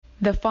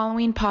The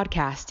following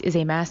podcast is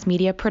a mass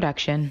media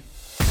production.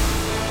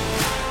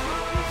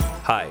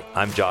 Hi,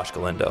 I'm Josh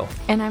Galindo.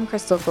 And I'm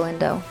Crystal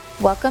Galindo.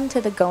 Welcome to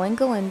the Going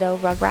Galindo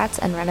Rugrats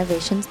and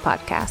Renovations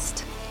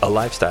podcast. A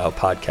lifestyle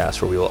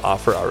podcast where we will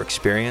offer our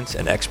experience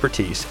and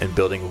expertise in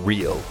building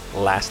real,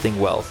 lasting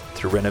wealth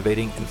through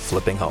renovating and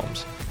flipping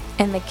homes.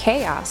 And the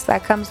chaos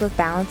that comes with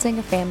balancing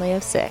a family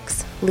of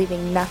 6,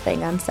 leaving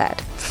nothing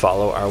unsaid.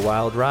 Follow our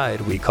wild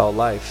ride we call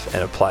life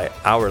and apply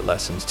our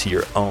lessons to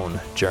your own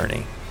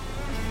journey.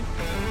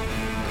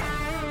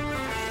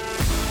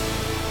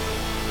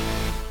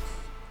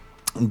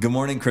 Good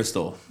morning,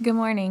 Crystal. Good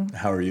morning.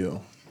 How are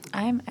you?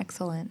 I'm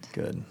excellent.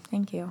 Good.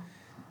 Thank you.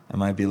 I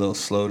might be a little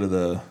slow to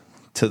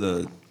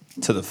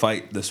the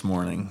fight this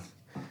morning.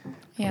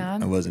 Yeah.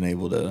 I wasn't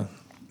able to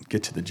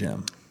get to the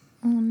gym.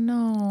 Oh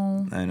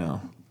no. I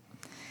know.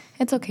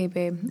 It's okay,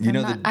 babe.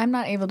 I'm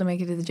not able to make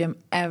it to the gym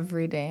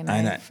every day, and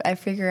I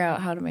figure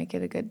out how to make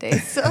it a good day.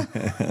 So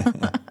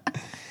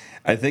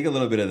I think a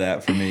little bit of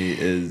that for me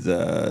is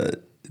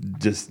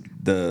just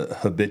the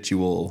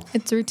habitual.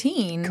 It's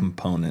routine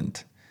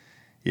component.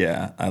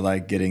 Yeah, I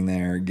like getting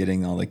there,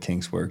 getting all the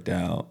kinks worked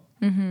out,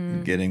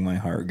 getting my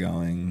heart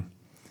going,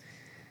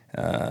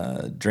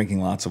 drinking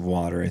lots of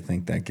water. I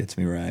think that gets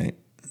me right.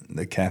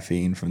 The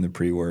caffeine from the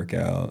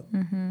pre-workout.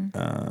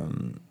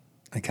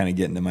 I kind of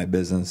get into my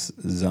business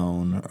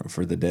zone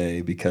for the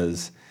day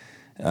because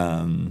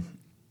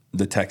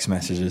the text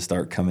messages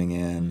start coming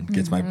in,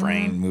 gets my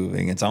brain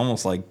moving. It's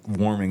almost like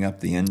warming up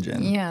the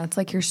engine. Yeah, it's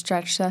like your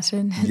stretch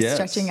session, yes.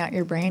 Stretching out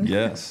your brain.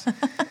 Yes.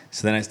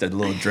 So then I start a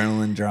little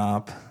adrenaline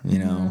drop,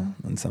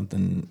 when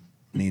something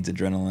needs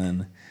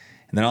adrenaline.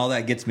 And then all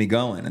that gets me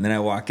going. And then I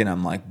walk in,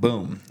 I'm like,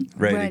 boom,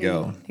 ready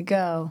to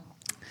go.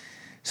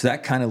 So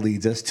that kind of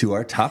leads us to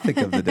our topic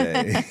of the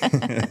day.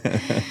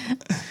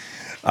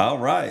 All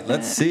right,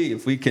 let's see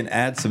if we can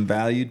add some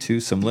value to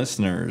some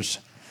listeners.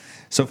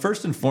 So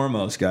first and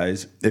foremost,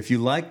 guys, if you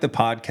like the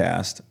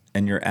podcast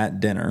and you're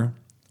at dinner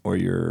or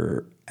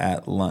you're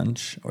at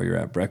lunch or you're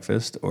at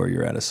breakfast or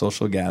you're at a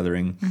social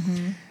gathering,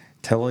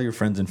 tell all your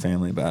friends and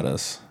family about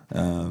us,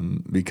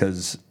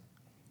 because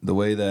the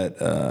way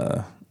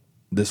that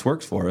this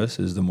works for us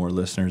is the more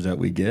listeners that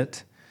we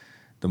get,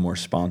 the more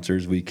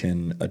sponsors we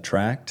can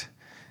attract,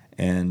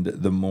 and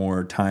the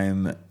more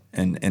time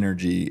and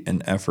energy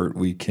and effort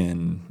we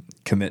can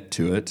commit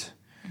to it,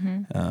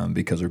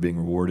 because we're being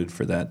rewarded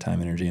for that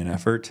time, energy, and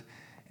effort.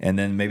 And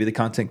then maybe the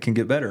content can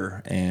get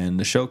better and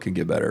the show can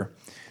get better.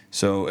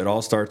 So it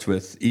all starts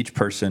with each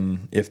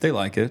person, if they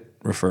like it,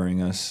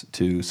 referring us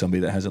to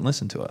somebody that hasn't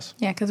listened to us.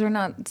 Yeah, because we're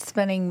not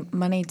spending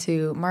money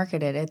to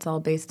market it. It's all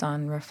based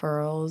on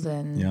referrals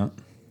and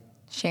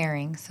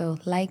sharing. So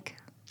like,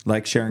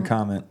 share, and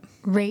comment.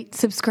 Rate,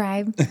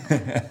 subscribe.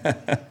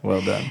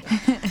 Well done.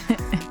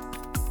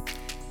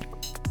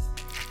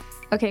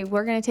 Okay,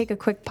 we're going to take a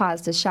quick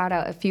pause to shout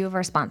out a few of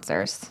our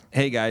sponsors.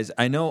 Hey guys,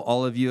 I know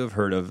all of you have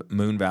heard of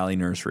Moon Valley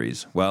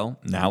Nurseries. Well,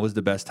 now is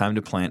the best time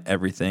to plant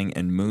everything,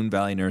 and Moon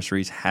Valley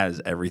Nurseries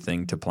has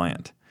everything to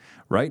plant.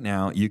 Right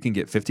now, you can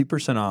get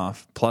 50%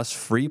 off plus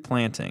free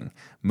planting.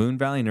 Moon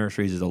Valley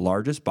Nurseries is the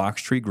largest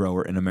box tree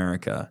grower in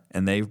America,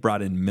 and they've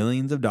brought in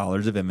millions of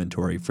dollars of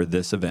inventory for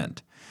this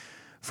event.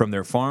 From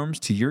their farms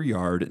to your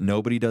yard,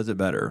 nobody does it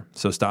better.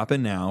 So stop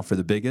in now for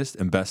the biggest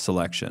and best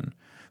selection.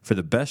 For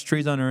the best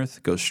trees on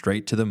earth, go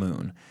straight to the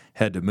moon.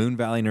 Head to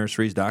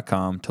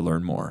moonvalleynurseries.com to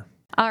learn more.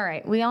 All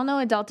right, we all know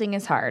adulting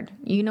is hard.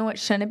 You know what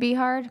shouldn't be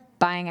hard?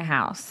 Buying a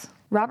house.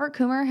 Robert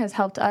Coomer has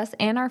helped us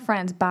and our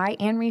friends buy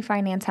and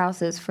refinance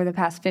houses for the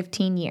past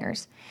 15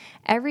 years.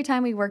 Every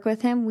time we work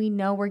with him, we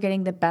know we're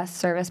getting the best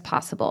service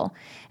possible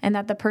and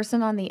that the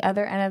person on the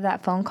other end of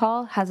that phone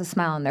call has a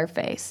smile on their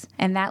face.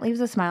 And that leaves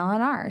a smile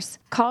on ours.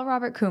 Call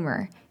Robert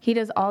Coomer. He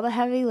does all the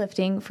heavy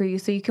lifting for you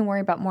so you can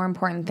worry about more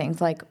important things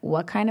like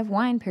what kind of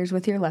wine pairs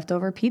with your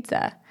leftover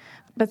pizza.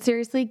 But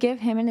seriously, give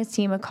him and his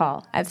team a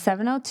call at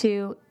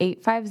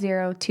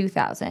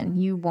 702-850-2000.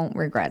 You won't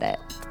regret it.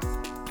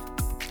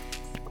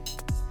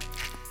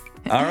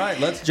 All right,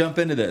 let's jump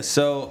into this.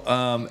 So,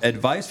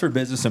 advice for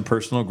business and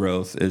personal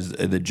growth is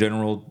the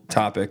general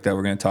topic that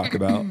we're going to talk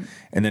about,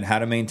 and then how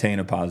to maintain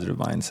a positive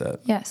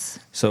mindset. Yes.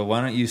 So,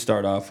 why don't you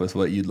start off with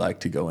what you'd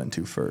like to go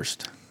into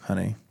first,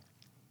 honey?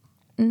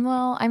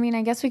 Well, I mean,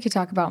 I guess we could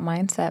talk about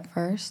mindset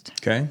first.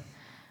 Okay.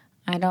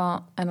 I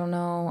don't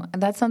know.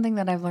 That's something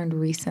that I've learned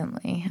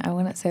recently. I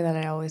wouldn't say that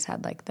I always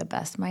had like the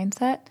best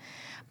mindset,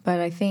 but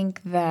I think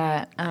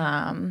that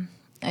I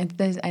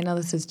know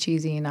this is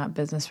cheesy and not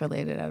business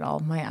related at all.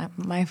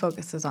 My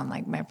focus is on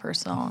like my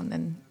personal, and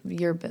then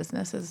your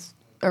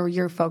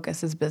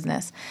focus is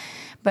business.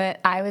 But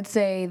I would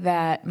say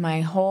that my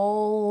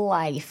whole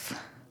life,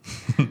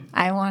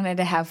 I wanted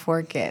to have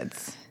 4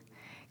 kids.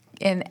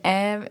 And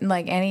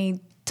like any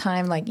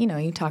time, like,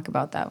 you talk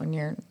about that when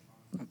you're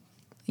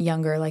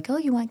younger, like, oh,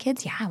 you want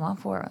kids? Yeah, I want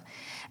 4.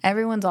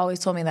 Everyone's always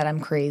told me that I'm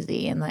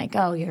crazy and like,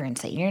 oh, you're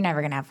insane. You're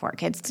never going to have 4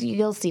 kids.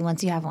 You'll see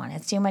once you have one.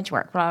 It's too much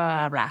work,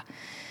 blah, blah, blah.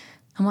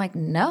 I'm like,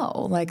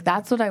 no, like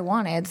that's what I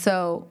wanted.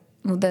 So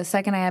the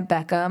second I had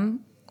Beckham,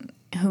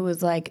 who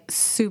was like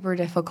super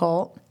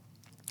difficult,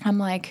 I'm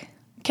like,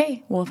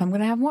 okay, well, if I'm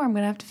going to have more, I'm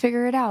going to have to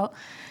figure it out,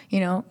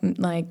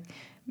 like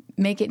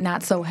make it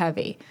not so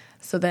heavy.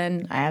 So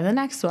then I have the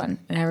next one,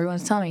 and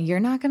everyone's telling me, you're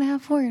not going to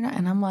have 4. You're not.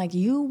 And I'm like,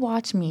 you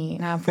watch me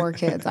have 4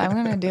 kids. I'm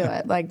going to do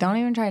it. Like, don't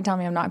even try to tell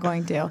me I'm not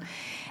going to.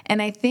 And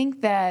I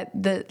think that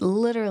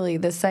literally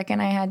the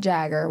second I had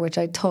Jagger, which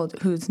I told,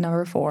 who's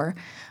number 4,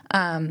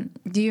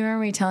 do you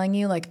remember me telling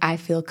you, like, I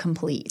feel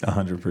complete?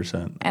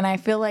 100%. And I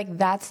feel like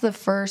that's the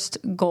first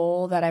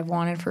goal that I've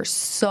wanted for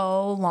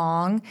so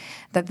long,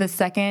 that the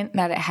second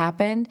that it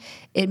happened,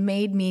 it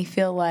made me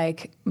feel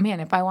like,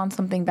 man, if I want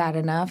something bad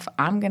enough,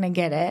 I'm going to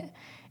get it.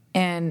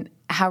 And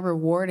how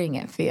rewarding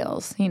it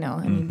feels, I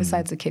mean,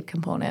 besides the kid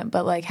component,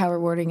 but like how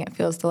rewarding it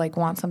feels to like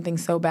want something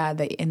so bad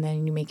and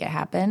then you make it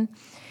happen.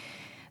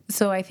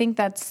 So I think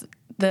that's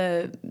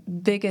the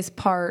biggest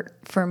part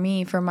for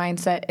me for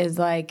mindset, is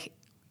like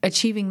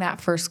achieving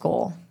that first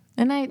goal.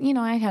 And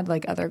I had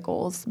like other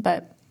goals,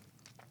 but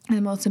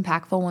the most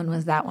impactful one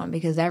was that one,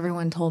 because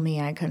everyone told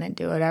me I couldn't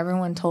do it.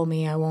 Everyone told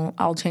me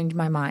I'll change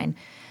my mind.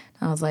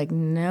 I was like,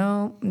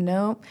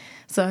 no.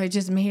 So I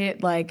just made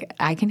it like,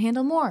 I can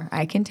handle more.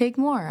 I can take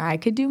more. I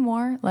could do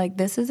more. Like,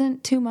 this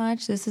isn't too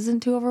much. This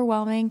isn't too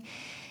overwhelming.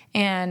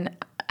 And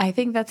I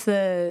think that's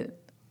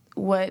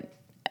what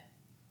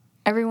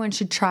everyone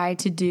should try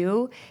to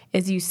do,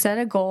 is you set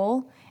a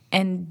goal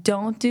and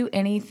don't do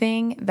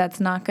anything that's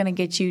not going to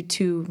get you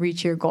to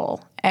reach your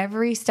goal.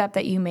 Every step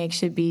that you make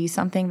should be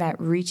something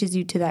that reaches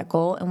you to that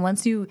goal. And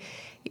once you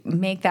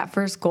make that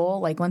first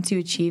goal, like once you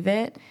achieve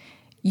it,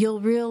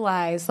 you'll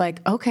realize, like,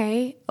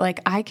 okay,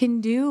 like I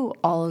can do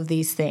all of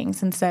these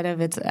things instead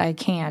of I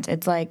can't.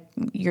 It's like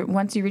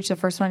once you reach the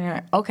first one, you're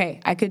like,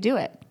 okay, I could do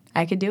it.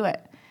 And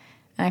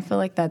I feel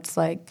like that's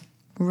like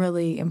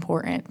really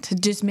important to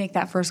just make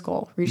that first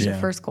goal, reach the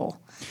first goal.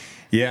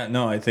 Yeah,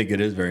 no, I think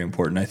it is very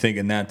important. I think,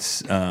 and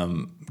that's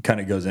kind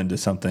of goes into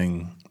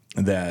something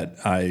that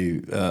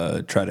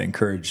I try to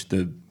encourage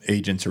the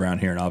agents around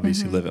here, and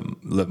obviously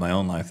live my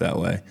own life that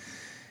way,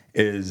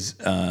 is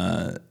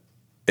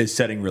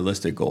setting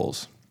realistic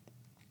goals.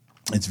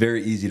 It's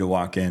very easy to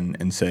walk in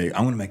and say,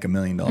 I'm going to make $1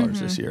 million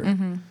this year.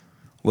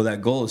 Well,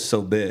 that goal is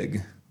so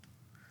big.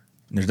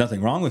 There's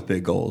nothing wrong with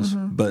big goals,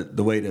 but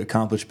the way to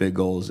accomplish big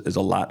goals is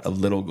a lot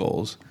of little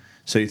goals.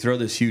 So you throw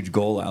this huge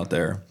goal out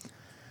there,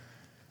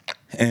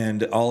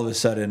 and all of a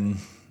sudden,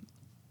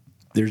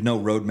 there's no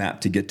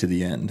roadmap to get to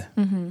the end.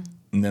 And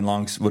then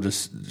we'll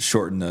just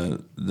shorten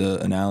the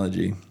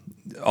analogy.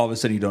 All of a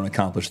sudden, you don't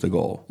accomplish the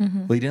goal.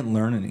 Well, you didn't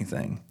learn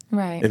anything.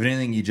 Right. If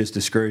anything, you just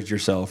discouraged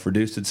yourself,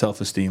 reduced its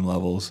self-esteem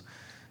levels,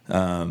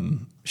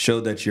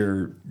 showed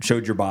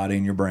your body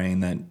and your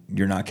brain that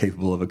you're not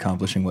capable of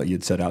accomplishing what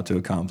you'd set out to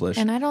accomplish.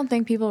 And I don't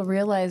think people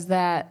realize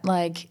that,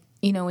 like,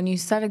 when you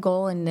set a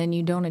goal and then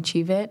you don't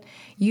achieve it,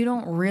 you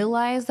don't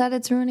realize that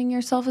it's ruining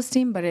your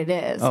self-esteem, but it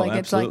is. Absolutely.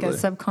 It's like a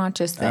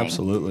subconscious thing.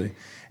 Absolutely.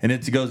 And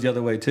it goes the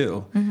other way,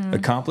 too.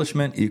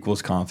 Accomplishment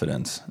equals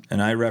confidence.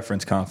 And I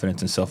reference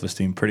confidence and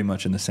self-esteem pretty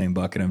much in the same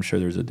bucket. I'm sure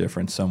there's a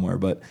difference somewhere,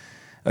 but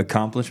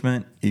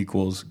accomplishment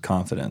equals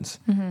confidence.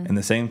 And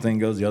the same thing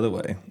goes the other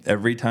way.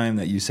 Every time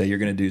that you say you're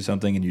going to do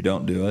something and you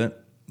don't do it,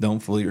 don't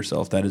fool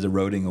yourself. That is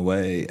eroding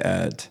away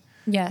at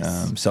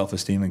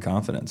self-esteem and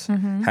confidence.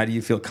 How do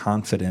you feel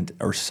confident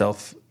or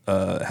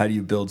how do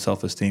you build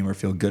self-esteem or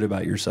feel good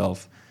about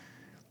yourself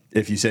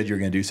if you said you were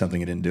going to do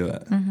something and didn't do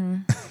it?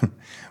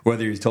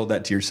 Whether you told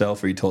that to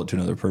yourself or you told it to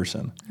another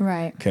person.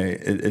 Right. Okay.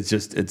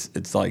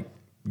 It's like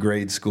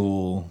grade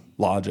school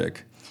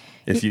logic.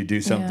 If you do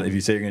something, if you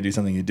say you're going to do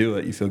something, you do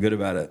it, you feel good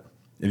about it.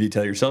 If you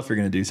tell yourself you're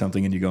going to do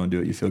something and you go and do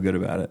it, you feel good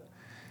about it.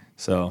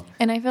 So.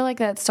 And I feel like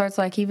that starts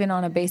like even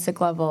on a basic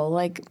level.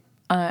 Like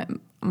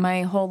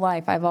my whole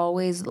life, I've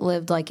always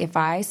lived like if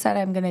I said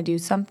I'm going to do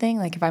something,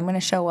 like if I'm going to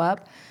show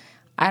up,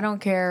 I don't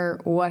care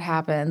what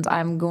happens,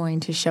 I'm going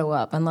to show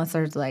up unless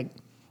there's like,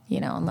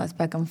 unless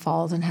Beckham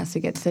falls and has to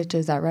get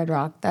stitches at Red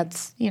Rock.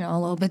 That's, a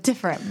little bit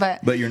different.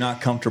 But you're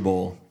not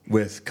comfortable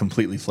with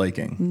completely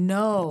flaking.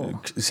 No.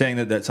 Saying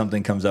that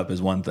something comes up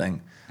is one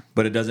thing,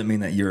 but it doesn't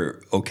mean that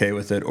you're okay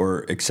with it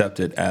or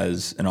accept it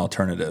as an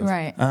alternative.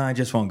 Right. I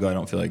just won't go. I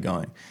don't feel like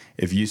going.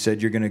 If you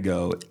said you're going to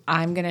go,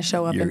 I'm going to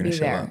show up and be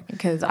there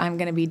because I'm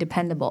going to be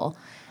dependable.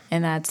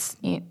 And that's,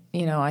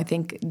 I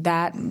think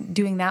that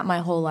doing that my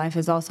whole life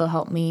has also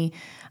helped me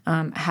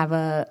have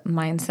a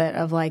mindset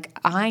of like,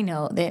 I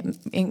know that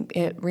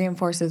it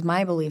reinforces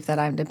my belief that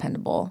I'm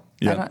dependable.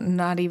 Yeah.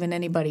 Not even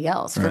anybody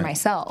else, for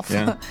myself.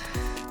 Yeah.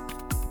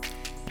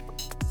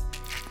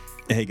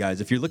 Hey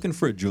guys, if you're looking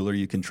for a jeweler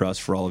you can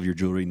trust for all of your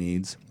jewelry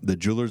needs, the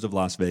Jewelers of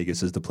Las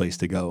Vegas is the place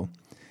to go.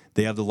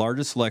 They have the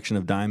largest selection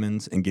of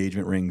diamonds,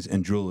 engagement rings,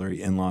 and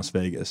jewelry in Las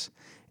Vegas,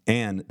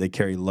 and they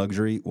carry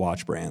luxury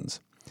watch brands.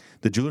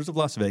 The Jewelers of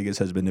Las Vegas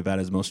has been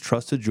Nevada's most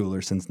trusted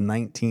jeweler since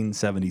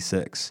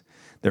 1976.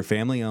 They're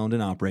family-owned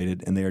and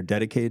operated, and they are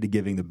dedicated to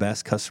giving the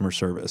best customer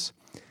service.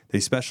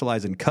 They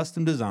specialize in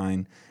custom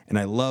design, and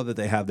I love that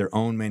they have their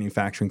own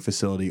manufacturing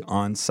facility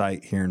on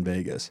site here in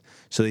Vegas.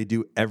 So they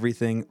do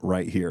everything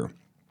right here.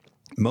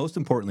 Most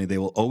importantly, they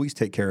will always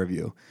take care of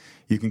you.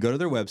 you can go to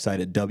their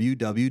website at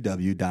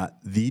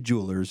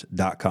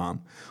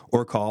www.thejewelers.com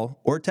or call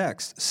or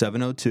text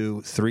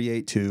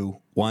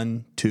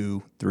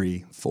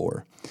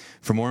 702-382-1234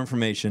 for more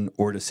information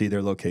or to see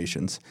their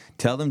locations.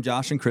 Tell them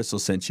Josh and Crystal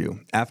sent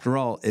you. After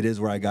all, it is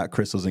where I got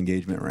Crystal's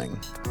engagement ring.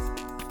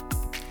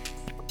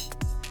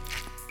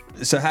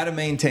 So how to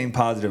maintain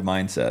positive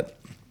mindset.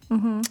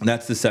 Mm-hmm.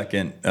 That's the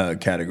second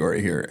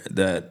category here.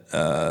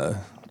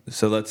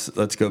 So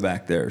let's go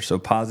back there. So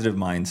positive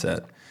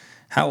mindset.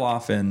 How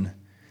often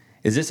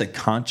is this a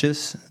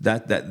conscious?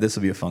 That this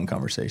will be a fun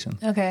conversation.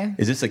 Okay.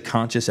 Is this a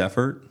conscious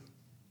effort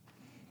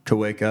to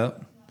wake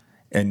up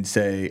and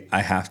say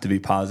I have to be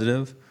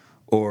positive,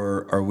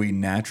 or are we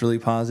naturally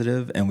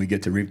positive and we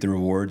get to reap the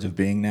rewards of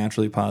being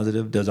naturally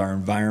positive? Does our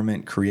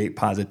environment create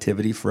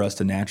positivity for us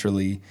to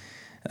naturally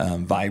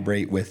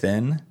vibrate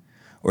within,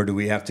 or do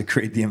we have to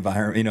create the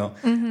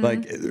environment?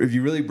 Like if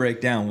you really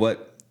break down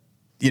what,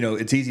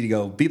 it's easy to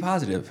go be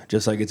positive,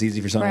 just like it's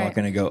easy for someone to walk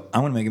in and go, I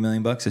want to make $1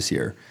 million this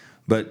year.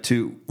 But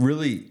to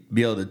really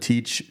be able to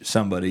teach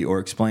somebody or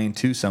explain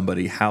to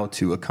somebody how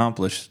to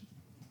accomplish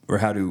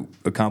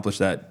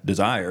that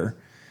desire,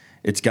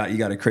 you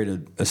got to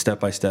create a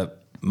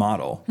step-by-step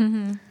model.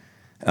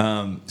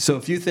 So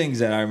a few things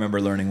that I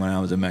remember learning when I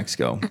was in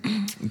Mexico,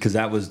 because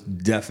that was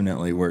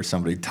definitely where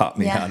somebody taught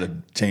me how to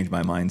change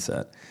my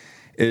mindset,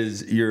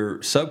 is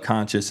your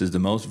subconscious is the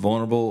most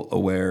vulnerable,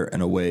 aware,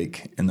 and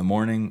awake in the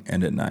morning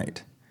and at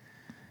night.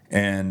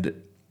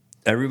 And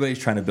everybody's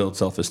trying to build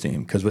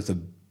self-esteem, because with a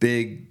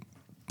big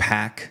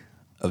pack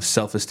of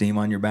self-esteem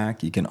on your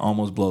back, you can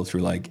almost blow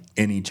through like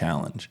any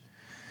challenge,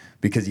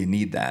 because you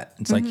need that.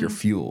 It's like your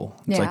fuel.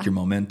 It's like your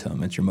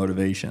momentum. It's your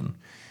motivation.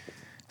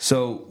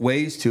 So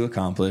ways to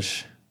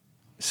accomplish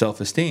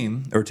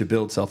self-esteem, or to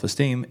build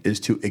self-esteem, is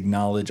to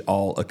acknowledge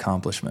all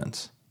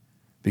accomplishments,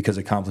 because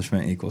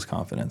accomplishment equals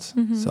confidence,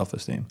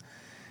 self-esteem.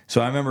 So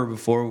I remember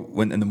before,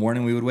 when in the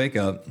morning we would wake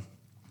up,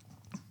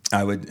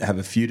 I would have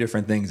a few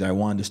different things I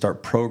wanted to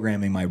start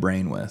programming my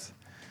brain with.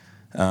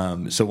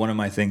 So one of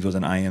my things was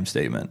an I am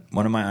statement.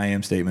 One of my I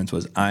am statements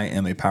was, I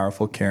am a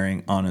powerful,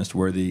 caring, honest,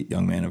 worthy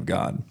young man of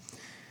God.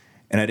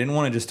 And I didn't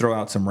want to just throw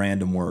out some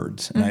random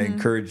words. And I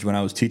encouraged, when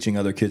I was teaching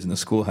other kids in the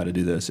school how to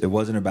do this, it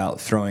wasn't about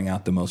throwing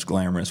out the most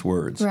glamorous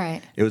words.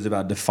 Right. It was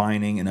about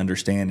defining and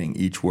understanding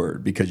each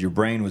word, because your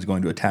brain was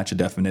going to attach a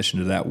definition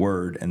to that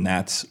word, and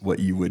that's what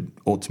you would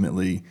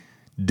ultimately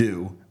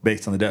do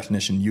based on the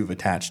definition you've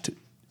attached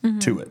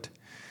to it.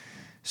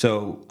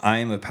 So I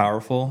am a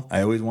powerful.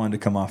 I always wanted to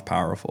come off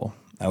powerful.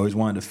 I always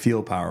wanted to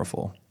feel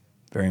powerful.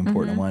 Very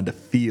important. I wanted to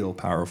feel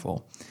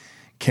powerful.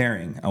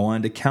 Caring. I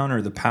wanted to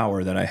counter the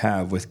power that I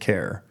have with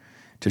care,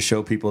 to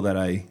show people that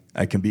I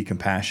can be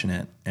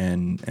compassionate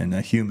and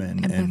a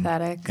human.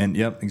 Empathetic. And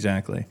yep,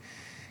 exactly.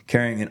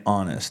 Caring and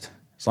honest.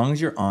 As long as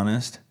you're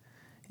honest,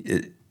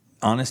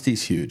 honesty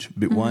is huge.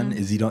 But one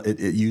is it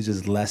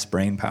uses less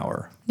brain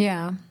power.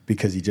 Yeah.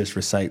 Because you just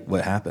recite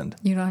what happened.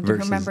 You don't have to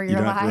remember your lie.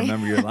 You don't have to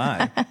remember your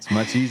lie. It's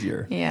much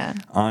easier. Yeah.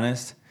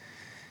 Honest.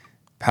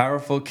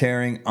 Powerful,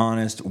 caring,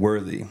 honest,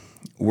 worthy.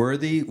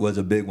 Worthy was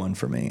a big one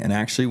for me. And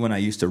actually, when I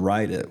used to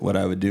write it, what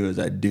I would do is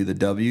I'd do the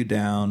W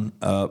down,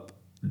 up,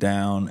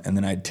 down, and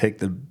then I'd take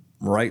the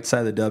right side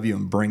of the W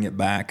and bring it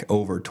back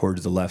over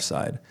towards the left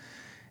side.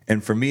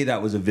 And for me,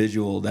 that was a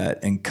visual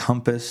that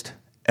encompassed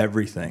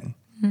everything.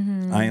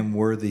 I am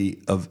worthy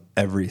of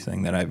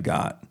everything that I've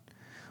got.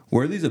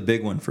 Worthy is a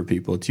big one for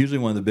people. It's usually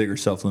one of the bigger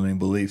self-limiting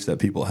beliefs that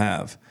people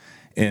have.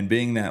 And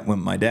being that when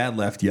my dad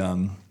left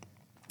young,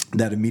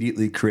 that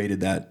immediately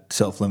created that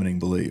self-limiting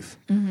belief.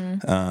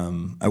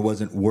 I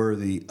wasn't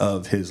worthy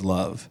of his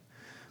love.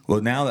 Well,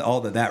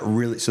 now that that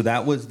really, so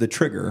that was the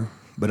trigger,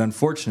 but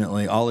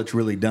unfortunately, all it's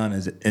really done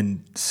is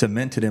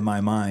cemented in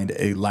my mind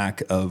a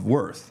lack of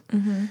worth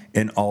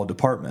in all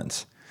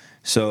departments.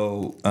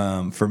 So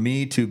for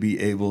me to be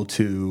able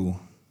to,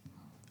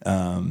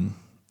 I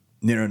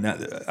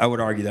would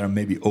argue that I'm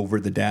maybe over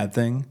the dad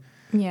thing.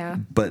 Yeah.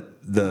 But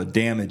the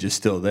damage is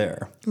still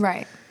there.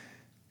 Right.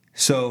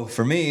 So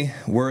for me,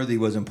 worthy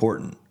was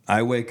important.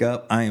 I wake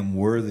up, I am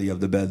worthy of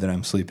the bed that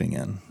I'm sleeping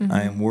in.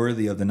 I am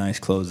worthy of the nice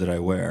clothes that I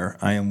wear.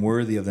 I am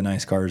worthy of the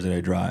nice cars that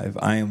I drive.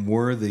 I am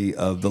worthy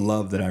of the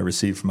love that I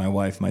receive from my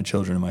wife, my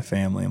children, and my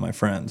family, and my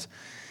friends.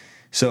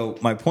 So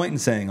my point in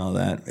saying all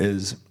that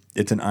is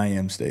it's an I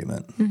am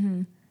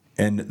statement.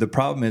 And the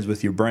problem is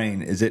with your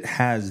brain is it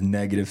has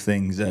negative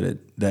things that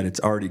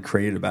it's already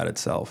created about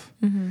itself.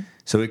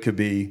 So it could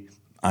be,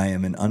 I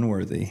am an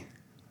unworthy.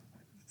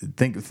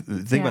 Think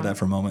about that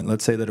for a moment.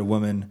 Let's say that a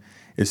woman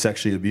is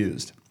sexually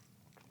abused.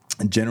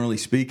 And generally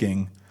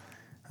speaking,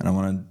 and I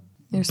want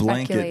to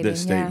blanket this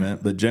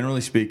statement, but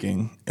generally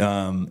speaking,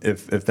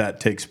 if that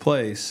takes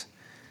place,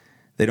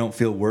 they don't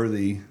feel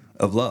worthy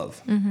of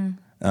love.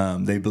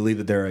 They believe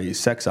that they're a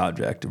sex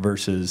object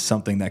versus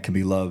something that can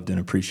be loved and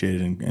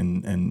appreciated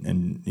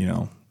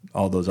and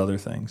all those other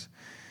things.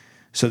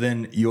 So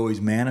then you always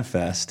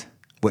manifest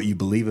what you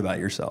believe about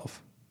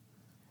yourself.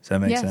 Does that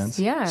make sense?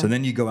 Yeah. So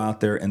then you go out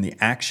there and the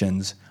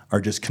actions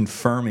are just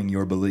confirming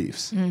your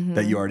beliefs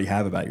that you already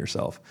have about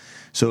yourself.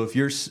 So if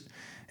you're,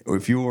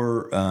 if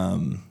your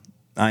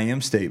I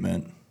am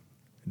statement,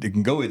 it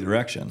can go either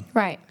direction.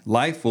 Right.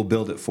 Life will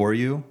build it for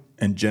you,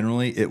 and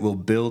generally it will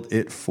build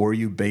it for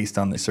you based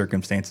on the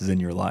circumstances in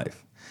your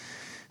life.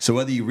 So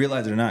whether you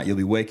realize it or not, you'll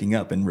be waking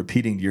up and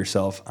repeating to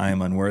yourself, I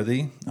am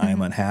unworthy, I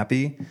am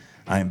unhappy,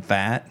 I am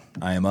fat,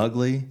 I am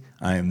ugly,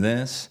 I am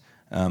this,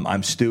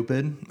 I'm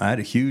stupid. I had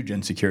a huge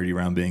insecurity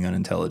around being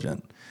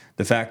unintelligent.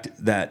 The fact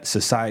that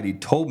society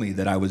told me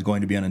that I was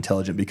going to be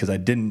unintelligent because I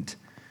didn't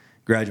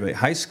graduate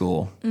high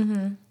school,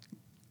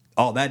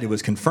 all that did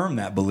was confirm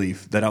that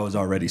belief that I was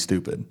already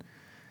stupid.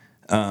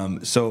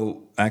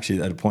 So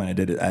actually, at a point,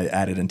 I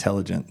added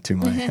intelligent to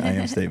my I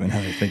am statement.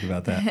 How do I think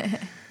about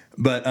that?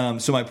 But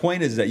so my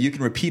point is that you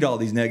can repeat all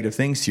these negative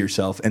things to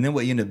yourself, and then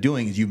what you end up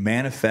doing is you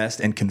manifest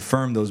and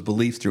confirm those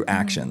beliefs through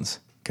actions.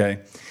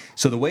 Okay,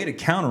 so the way to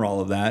counter all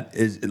of that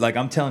is, like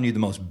I'm telling you, the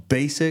most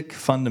basic,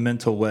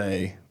 fundamental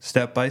way,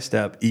 step by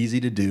step, easy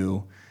to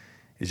do,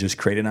 is just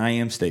create an I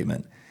am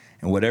statement.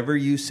 And whatever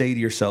you say to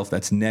yourself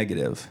that's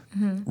negative,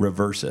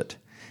 reverse it.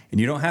 And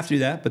you don't have to do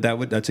that, but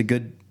that's a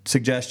good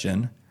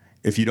suggestion.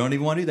 If you don't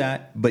even want to do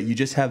that, but you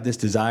just have this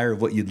desire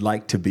of what you'd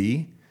like to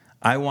be,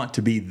 I want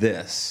to be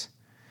this,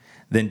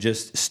 then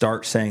just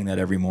start saying that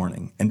every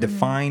morning and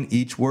define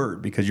each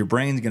word, because your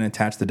brain's going to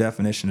attach the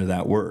definition to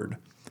that word.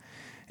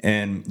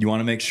 And you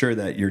want to make sure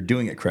that you're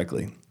doing it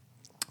correctly.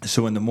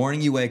 So in the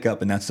morning you wake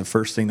up and that's the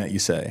first thing that you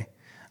say,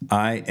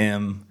 I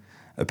am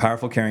a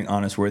powerful, caring,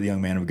 honest, worthy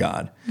young man of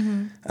God.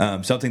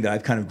 Something that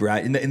I've kind of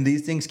and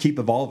these things keep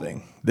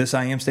evolving. This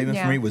I am statement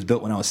for me was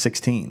built when I was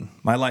 16.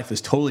 My life is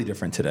totally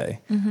different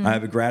today. I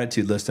have a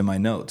gratitude list in my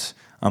notes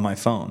on my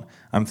phone.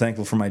 I'm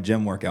thankful for my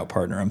gym workout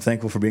partner. I'm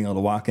thankful for being able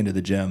to walk into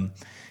the gym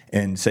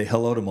and say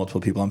hello to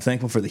multiple people. I'm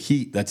thankful for the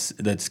heat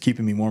that's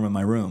keeping me warm in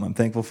my room. I'm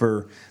thankful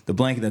for the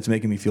blanket that's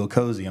making me feel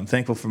cozy. I'm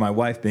thankful for my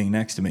wife being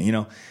next to me. You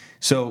know,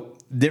 so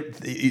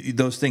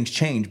those things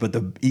change, but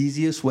the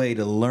easiest way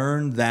to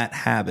learn that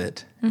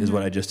habit is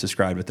what I just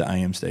described with the I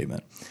am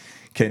statement.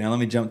 Okay, now let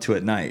me jump to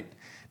at night.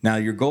 Now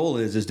your goal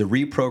is to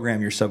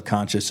reprogram your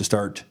subconscious to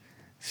start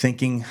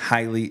thinking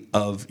highly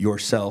of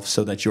yourself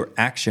so that your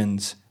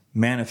actions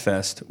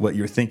manifest what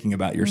you're thinking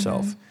about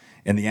yourself.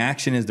 And the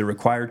action is the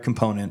required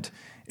component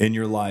in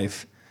your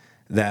life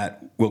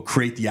that will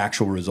create the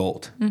actual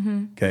result.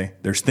 Okay,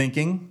 there's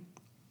thinking,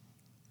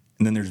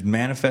 and then there's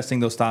manifesting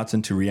those thoughts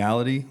into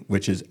reality,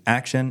 which is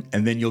action,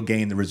 and then you'll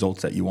gain the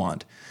results that you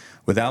want.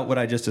 Without what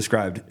I just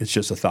described, it's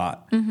just a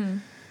thought.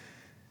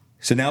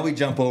 So now we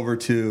jump over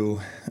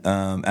to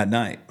at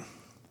night.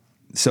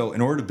 So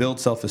in order to build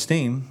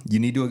self-esteem, you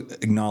need to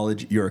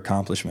acknowledge your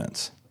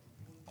accomplishments,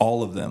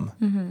 all of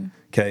them.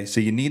 Okay,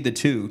 so you need the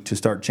two to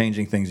start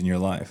changing things in your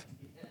life.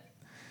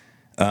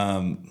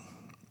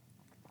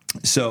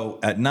 So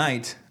at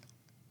night,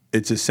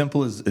 it's as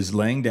simple as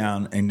laying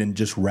down and then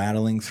just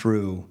rattling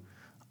through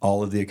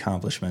all of the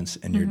accomplishments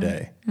in your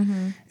day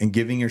and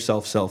giving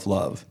yourself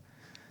self-love.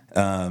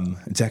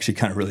 It's actually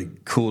kind of really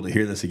cool to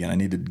hear this again. I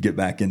need to get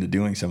back into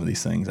doing some of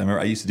these things. I remember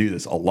I used to do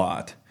this a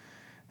lot.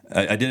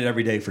 I did it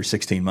every day for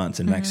 16 months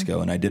in Mexico,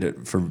 and I did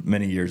it for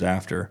many years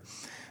after.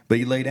 But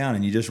you lay down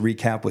and you just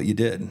recap what you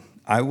did.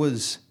 I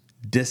was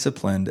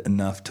disciplined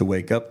enough to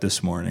wake up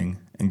this morning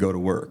and go to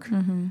work.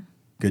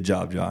 Good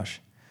job,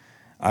 Josh.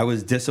 I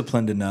was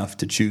disciplined enough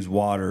to choose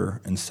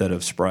water instead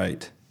of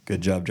Sprite.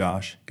 Good job,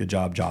 Josh. Good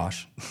job,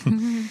 Josh.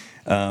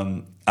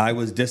 I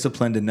was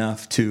disciplined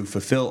enough to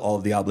fulfill all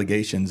of the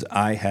obligations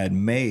I had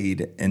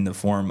made in the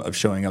form of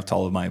showing up to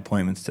all of my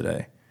appointments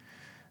today.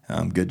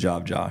 Good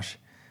job, Josh.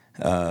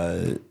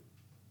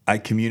 I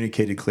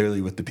communicated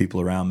clearly with the people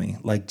around me.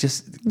 Like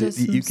just you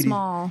could,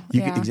 small,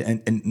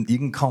 and you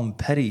can call them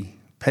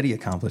petty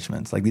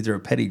accomplishments. Like these are a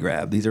petty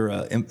grab. These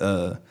are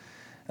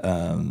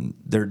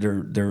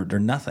they're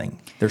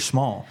nothing. They're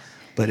small.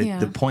 But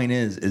the point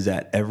is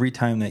that every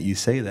time that you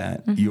say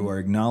that, you are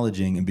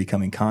acknowledging and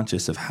becoming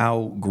conscious of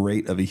how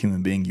great of a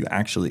human being you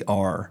actually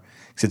are.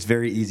 Because it's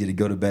very easy to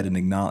go to bed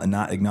and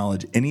not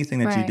acknowledge anything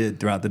that you did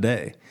throughout the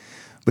day.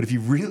 But if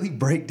you really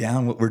break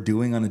down what we're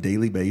doing on a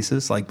daily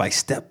basis, like by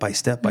step by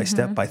step by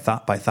step, by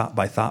thought by thought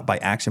by thought, by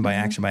action by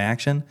action by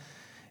action,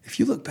 if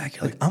you look back,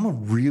 you're like, I'm a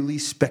really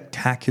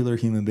spectacular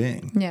human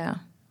being. Yeah.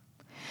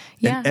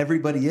 And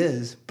everybody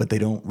is, but they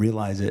don't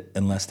realize it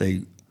unless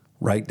they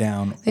write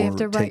down or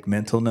take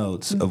mental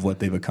notes of what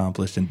they've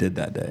accomplished and did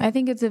that day. I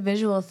think it's a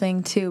visual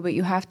thing too, but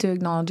you have to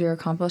acknowledge your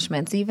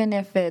accomplishments, even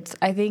if it's,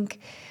 I think,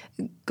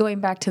 going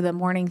back to the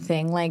morning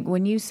thing, like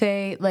when you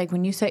set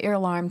your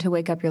alarm to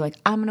wake up, you're like,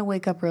 I'm going to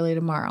wake up early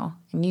tomorrow.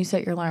 And you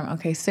set your alarm,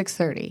 okay,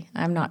 6:30.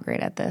 I'm not great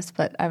at this,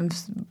 but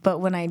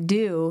when I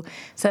do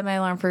set my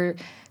alarm for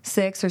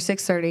 6 or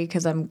 6:30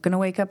 because I'm going to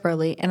wake up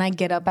early and I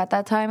get up at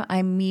that time, I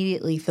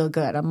immediately feel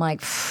good. I'm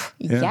like,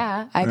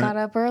 I got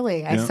up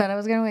early. I said I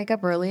was going to wake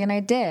up early and I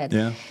did.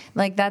 Yeah.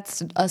 Like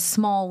that's a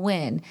small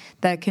win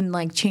that can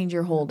like change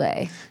your whole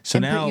day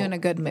and put you in a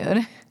good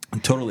mood.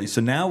 Totally.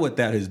 So now what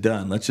that has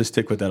done, let's just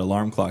stick with that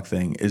alarm clock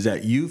thing, is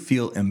that you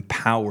feel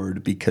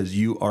empowered because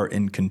you are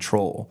in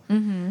control.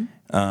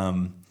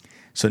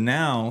 So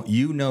now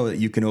you know that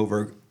you can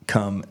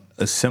overcome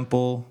a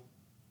simple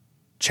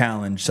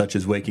challenge, such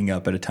as waking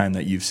up at a time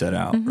that you've set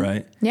out,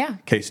 right? Yeah.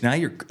 Okay, so now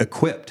you're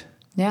equipped.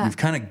 Yeah. You've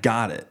kind of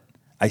got it.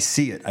 I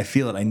see it. I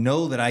feel it. I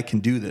know that I can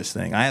do this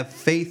thing. I have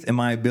faith in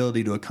my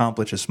ability to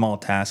accomplish a small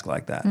task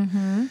like that.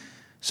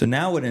 So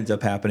now what ends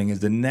up happening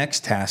is the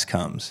next task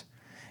comes.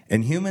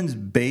 And humans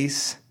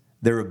base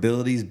their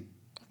abilities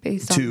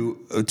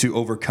to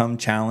overcome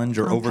challenge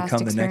or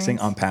overcome the next thing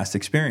on past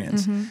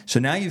experience. So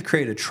now you've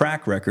created a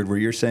track record where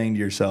you're saying to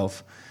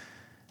yourself,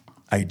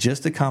 I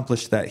just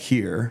accomplished that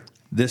here.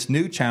 This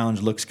new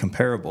challenge looks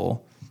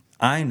comparable.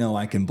 I know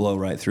I can blow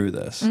right through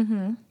this.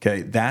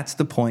 Okay, that's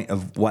the point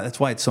of why. That's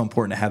why it's so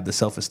important to have the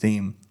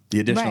self-esteem, the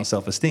additional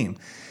self-esteem.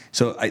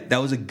 So that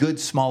was a good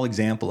small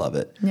example of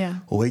it. Yeah.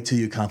 Well, wait till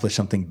you accomplish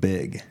something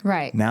big.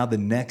 Right. Now the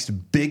next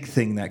big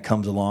thing that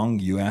comes along,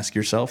 you ask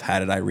yourself, how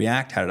did I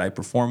react? How did I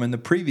perform in the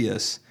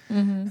previous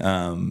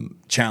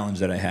challenge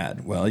that I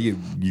had? Well, you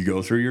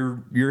go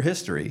through your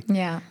history.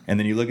 Yeah. And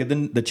then you look at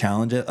the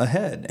challenge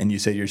ahead and you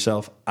say to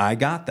yourself, I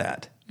got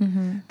that.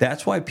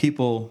 That's why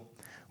people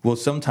will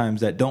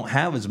sometimes that don't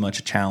have as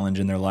much challenge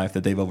in their life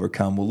that they've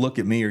overcome will look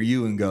at me or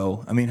you and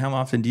go, I mean, how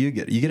often do you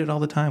get it? You get it all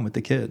the time with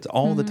the kids,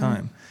 all the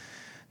time.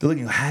 They're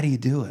looking, how do you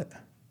do it?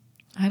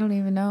 I don't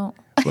even know.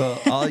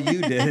 Well, all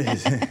you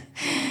did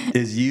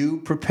is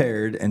you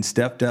prepared and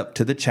stepped up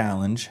to the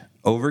challenge,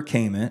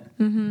 overcame it,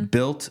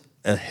 built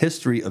a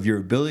history of your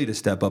ability to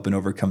step up and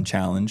overcome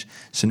challenge.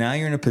 So now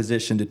you're in a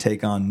position to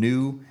take on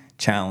new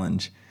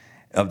challenge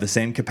of the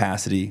same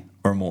capacity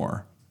or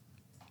more.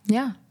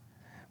 Yeah.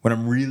 What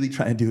I'm really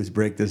trying to do is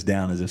break this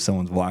down as if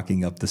someone's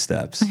walking up the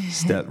steps.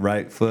 Step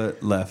right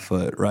foot, left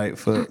foot, right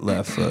foot,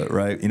 left foot,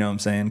 right. You know what I'm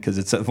saying? Because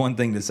it's one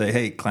thing to say,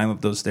 hey, climb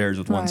up those stairs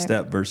with one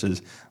step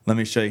versus let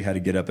me show you how to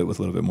get up it with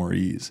a little bit more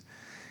ease.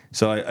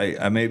 So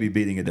I may be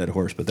beating a dead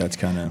horse, but that's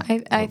kind of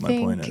what my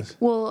point is.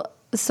 Well,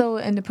 so,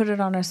 and to put it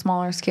on a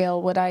smaller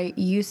scale, what I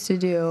used to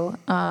do,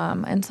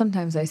 and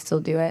sometimes I still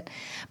do it,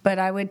 but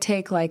I would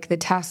take like the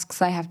tasks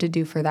I have to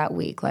do for that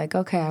week. Like,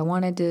 okay, I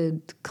wanted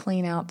to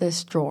clean out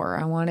this drawer.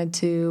 I wanted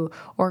to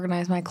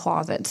organize my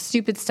closet,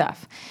 stupid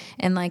stuff.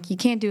 And like, you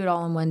can't do it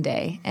all in one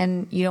day.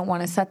 And you don't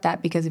want to set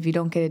that because if you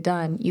don't get it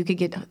done, you could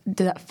get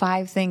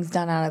 5 things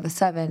done out of the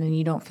 7 and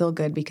you don't feel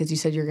good because you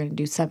said you're going to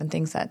do 7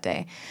 things that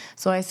day.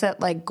 So I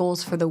set like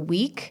goals for the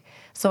week.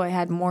 So I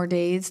had more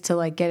days to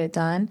like get it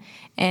done.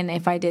 And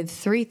if I did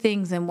 3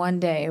 things in one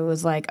day, it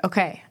was like,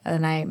 okay,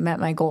 and I met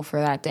my goal for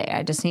that day.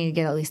 I just need to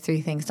get at least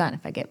 3 things done.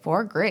 If I get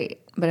 4,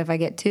 great. But if I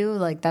get 2,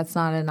 like that's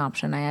not an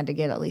option. I had to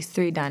get at least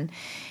 3 done.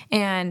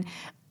 And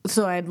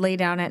so I'd lay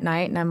down at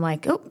night and I'm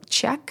like, oh,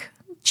 check.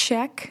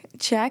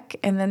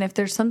 And then if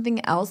there's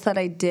something else that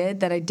I did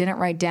that I didn't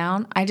write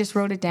down, I just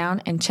wrote it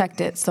down and checked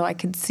it so I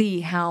could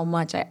see how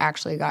much I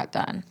actually got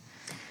done.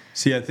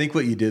 See, I think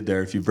what you did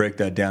there, if you break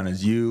that down,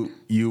 is you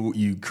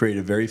create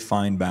a very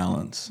fine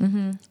balance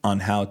on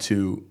how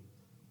to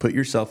put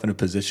yourself in a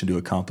position to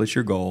accomplish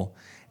your goal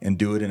and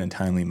do it in a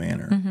timely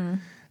manner.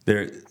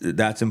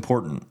 That's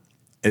important.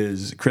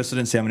 Is Crystal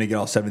didn't say, I'm going to get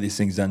all 7 of these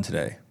things done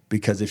today.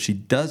 Because if she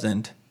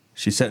doesn't,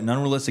 she set an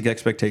unrealistic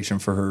expectation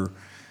for her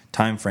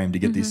time frame to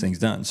get these things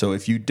done. So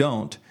if you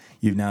don't,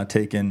 you've now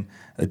taken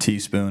a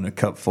teaspoon, a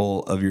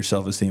cupful of your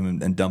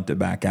self-esteem and dumped it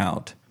back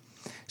out.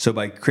 So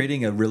by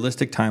creating a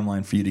realistic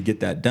timeline for you to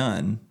get that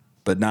done,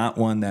 but not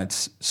one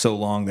that's so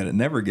long that it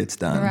never gets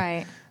done,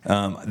 right?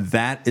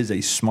 That is a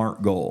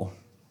smart goal.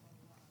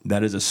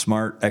 That is a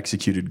smart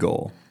executed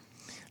goal.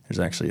 There's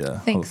actually a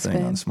whole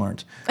thing on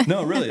smarts.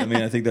 No, really. I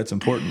mean, I think that's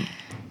important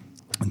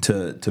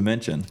to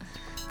mention.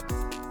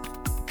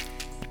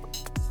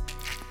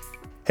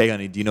 Hey,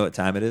 honey, do you know what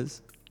time it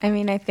is? I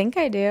mean, I think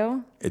I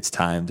do. It's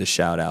time to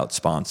shout out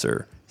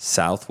sponsor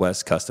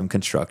Southwest Custom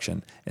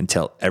Construction and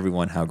tell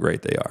everyone how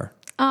great they are.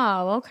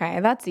 Oh, okay.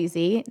 That's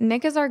easy.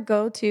 Nick is our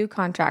go-to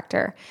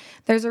contractor.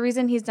 There's a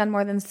reason he's done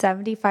more than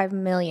 $75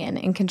 million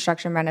in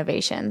construction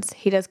renovations.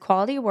 He does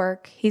quality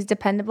work, he's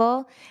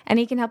dependable, and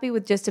he can help you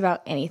with just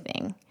about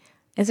anything.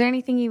 Is there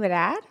anything you would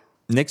add?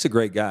 Nick's a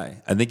great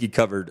guy. I think he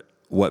covered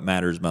what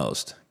matters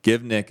most.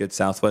 Give Nick at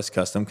Southwest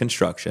Custom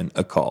Construction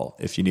a call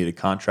if you need a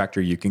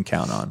contractor you can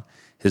count on.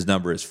 His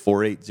number is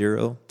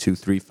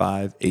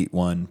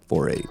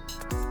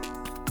 480-235-8148.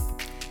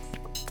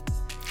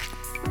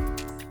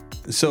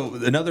 So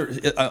I'm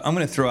going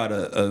to throw out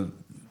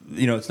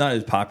it's not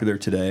as popular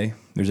today.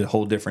 There's a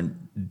whole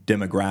different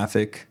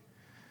demographic,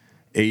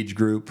 age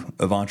group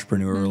of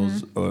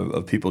entrepreneurs,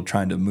 of people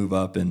trying to move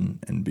up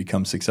and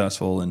become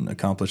successful and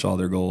accomplish all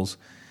their goals.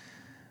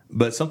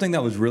 But something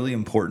that was really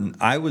important,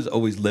 I was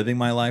always living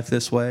my life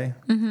this way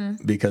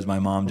because my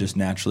mom just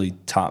naturally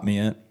taught me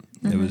it.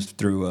 It was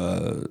through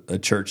a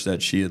church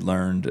that she had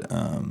learned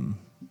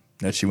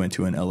that she went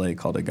to in L.A.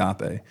 called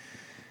Agape.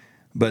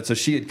 But so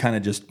she had kind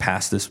of just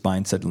passed this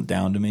mindset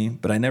down to me,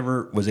 but I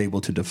never was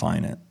able to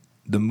define it.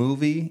 The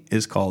movie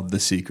is called The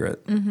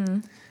Secret.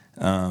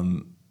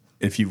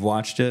 If you've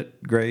watched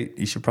it, great.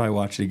 You should probably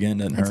watch it again.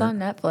 It's on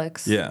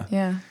Netflix.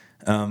 Yeah.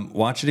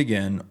 Watch it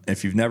again.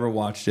 If you've never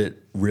watched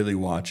it, really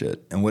watch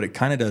it. And what it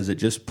kind of does, it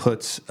just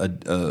puts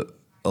a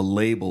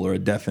label or a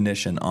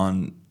definition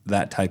on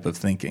that type of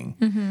thinking,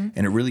 and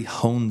it really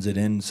hones it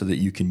in so that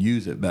you can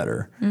use it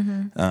better.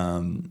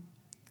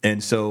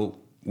 And so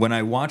when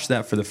I watched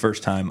that for the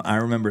first time, I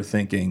remember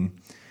thinking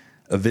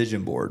a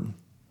vision board.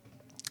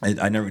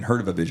 I never even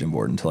heard of a vision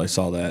board until I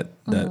saw that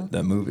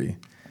movie.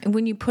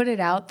 When you put it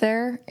out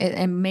there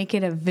and make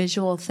it a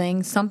visual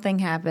thing, something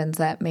happens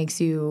that makes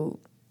you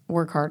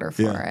work harder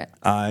for it.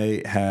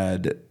 I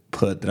had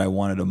put that I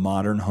wanted a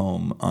modern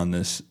home on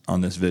this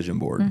vision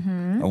board.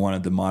 I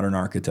wanted the modern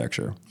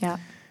architecture. Yeah.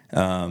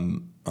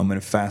 I'm going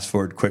to fast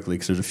forward quickly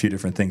because there's a few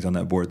different things on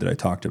that board that I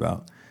talked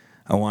about.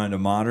 I wanted a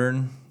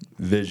modern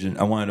vision.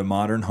 I wanted a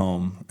modern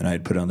home, and I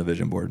had put it on the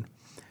vision board.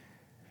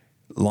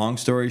 Long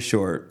story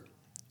short,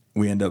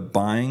 we end up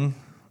buying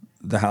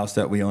the house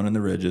that we own in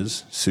the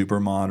Ridges, super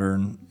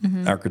modern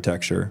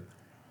architecture.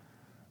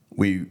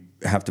 We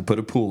have to put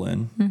a pool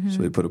in,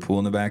 so we put a pool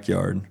in the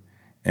backyard,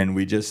 and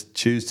we just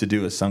choose to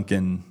do a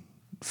sunken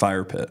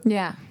fire pit.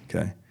 Yeah.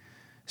 Okay.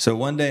 So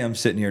one day I'm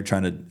sitting here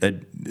trying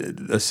to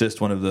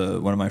assist one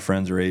of my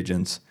friends or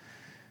agents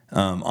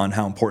on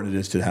how important it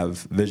is to have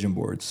vision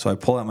boards. So I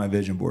pull out my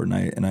vision board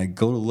and I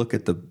go to look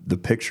at the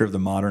picture of the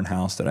modern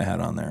house that I had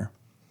on there.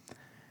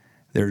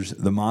 There's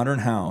the modern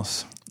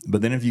house,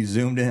 but then if you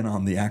zoomed in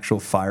on the actual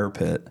fire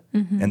pit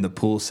and the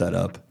pool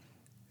setup,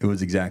 it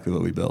was exactly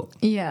what we built.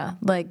 Yeah,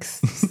 like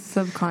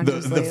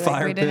subconsciously. the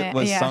fire pit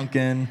was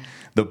sunken.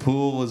 The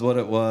pool was what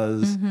it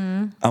was.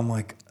 I'm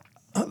like,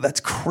 oh, that's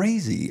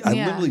crazy. I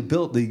literally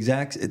built the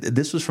exact.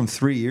 This was from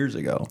 3 years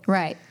ago.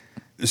 Right.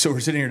 So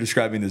we're sitting here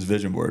describing this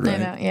vision board, right?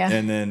 I know, yeah.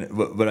 And then,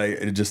 but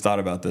I just thought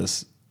about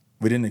this.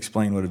 We didn't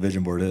explain what a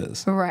vision board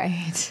is.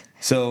 Right.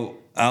 So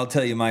I'll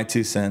tell you my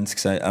 2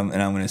 cents, and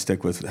I'm going to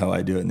stick with how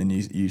I do it, and then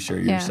you share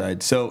your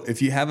side. So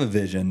if you have a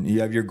vision,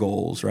 you have your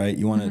goals, right?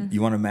 You want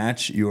to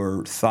match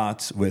your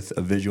thoughts with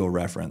a visual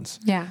reference.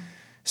 Yeah.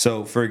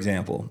 So, for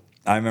example,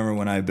 I remember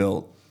when I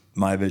built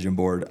my vision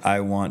board, I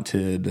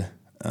wanted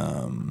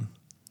a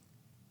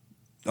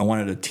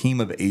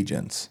team of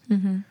agents.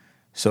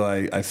 So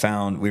I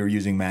found we were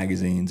using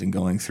magazines and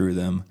going through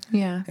them.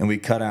 Yeah. And we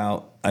cut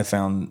out. I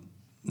found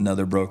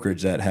another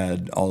brokerage that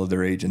had all of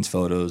their agents'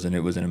 photos, and it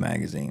was in a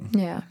magazine.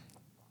 Yeah.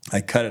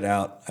 I cut it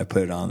out. I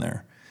put it on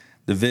there.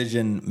 The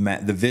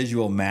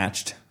visual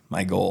matched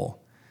my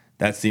goal.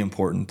 That's the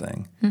important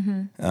thing.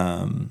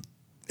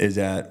 Is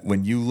that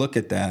when you look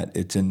at that,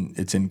 it's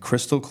in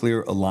crystal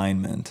clear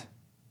alignment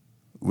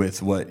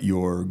with what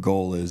your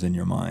goal is in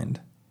your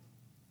mind.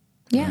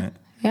 Yeah. Right?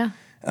 Yeah.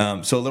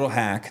 So a little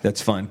hack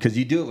that's fun because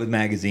you do it with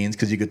magazines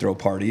because you could throw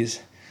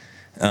parties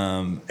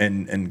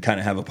and kind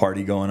of have a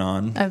party going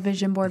on. A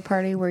vision board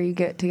party where you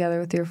get together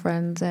with your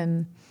friends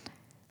and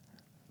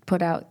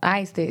put out.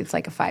 I say it's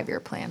like a 5-year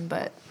plan,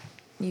 but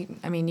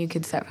you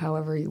could set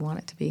however you want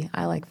it to be.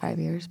 I like 5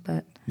 years,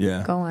 but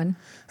go on.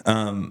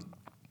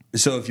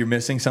 So if you're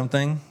missing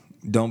something,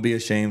 don't be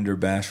ashamed or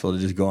bashful to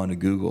just go onto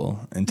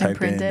Google and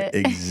type in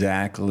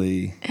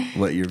exactly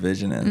what your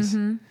vision is.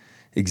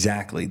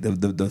 Exactly,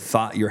 the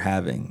thought you're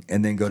having,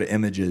 and then go to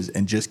images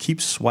and just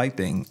keep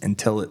swiping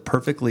until it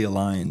perfectly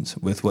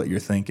aligns with what you're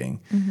thinking.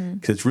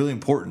 Because it's really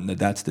important that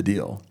that's the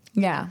deal.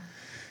 Yeah.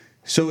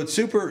 So it's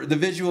the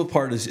visual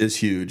part is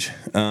huge.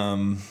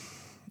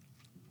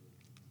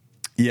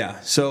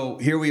 So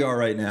here we are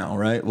right now,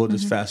 right? We'll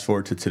just fast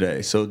forward to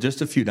today. So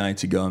just a few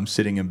nights ago, I'm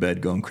sitting in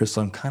bed going,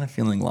 Crystal, I'm kind of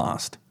feeling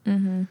lost.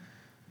 And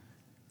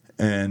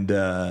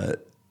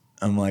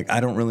I'm like, I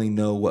don't really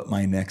know what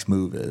my next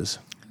move is.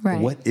 Right.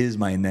 What is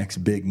my next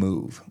big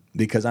move?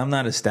 Because I'm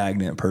not a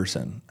stagnant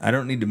person. I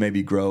don't need to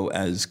maybe grow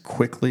as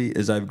quickly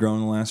as I've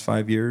grown the last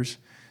 5 years,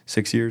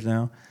 6 years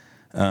now.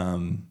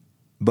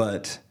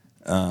 But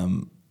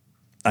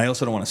I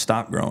also don't want to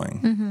stop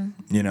growing,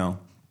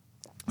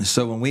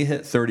 So when we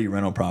hit 30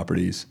 rental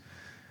properties,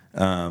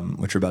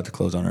 which we're about to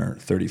close on our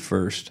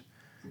 31st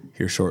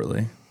here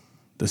shortly,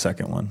 the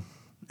second one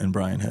in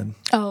Bryan Head.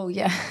 Oh,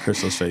 yeah.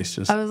 Crystal's face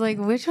just... I was like,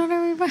 which one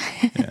are we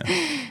buying? Yeah.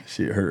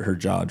 Her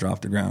jaw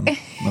dropped to the ground.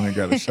 Let me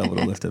grab a shovel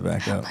to lift it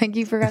back up. Like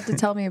you forgot to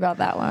tell me about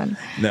that one.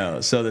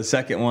 No. So the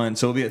second one,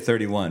 so we'll be at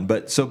 31.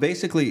 But so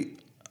basically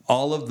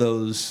all of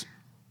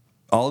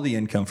the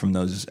income from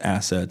those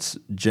assets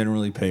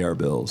generally pay our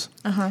bills.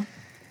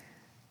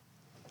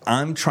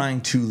 I'm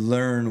trying to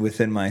learn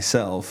within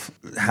myself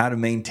how to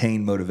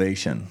maintain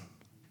motivation.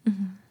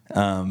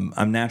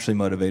 I'm naturally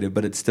motivated,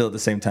 but it's still at the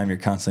same time you're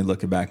constantly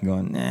looking back and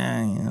going,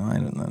 I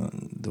don't know,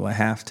 do I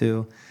have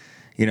to?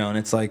 And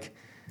it's like,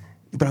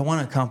 but I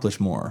want to accomplish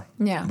more.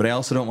 Yeah. But I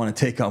also don't want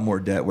to take on more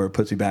debt where it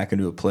puts me back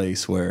into a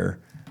place where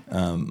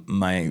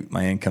my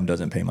income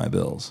doesn't pay my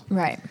bills.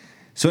 Right.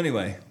 So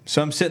anyway,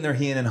 I'm sitting there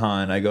heeing and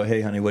hawing. I go,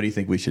 hey, honey, what do you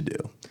think we should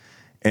do?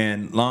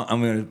 And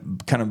I'm going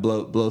to kind of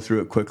blow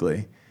through it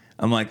quickly.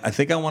 I'm like, I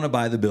think I want to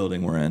buy the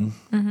building we're in.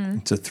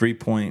 It's a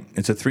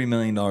 $3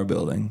 million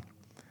building.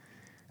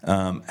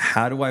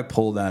 How do I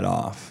pull that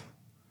off?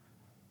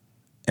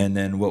 And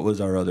then what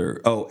was our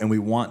other? Oh, and we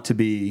want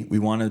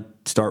to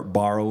start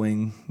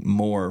borrowing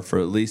more for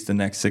at least the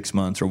next 6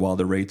 months or while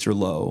the rates are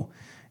low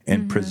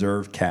and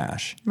preserve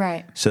cash.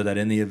 Right. So that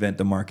in the event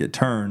the market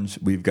turns,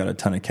 we've got a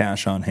ton of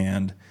cash on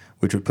hand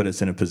which would put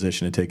us in a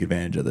position to take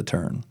advantage of the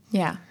turn.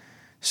 Yeah.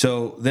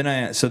 So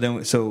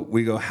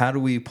we go, how do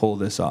we pull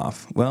this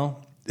off?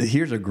 Well,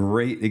 here's a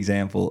great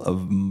example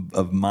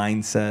of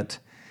mindset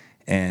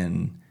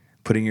and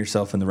putting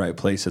yourself in the right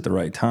place at the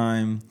right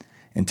time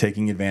and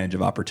taking advantage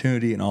of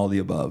opportunity and all the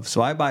above.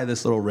 So I buy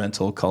this little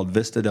rental called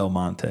Vista Del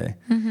Monte,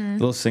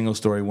 little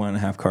single-story,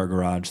 1.5 car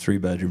garage,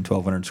 3-bedroom,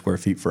 1,200 square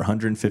feet for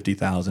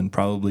 $150,000,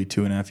 probably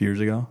 2.5 years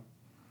ago.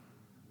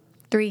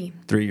 3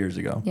 years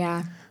ago.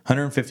 Yeah.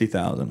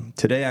 $150,000.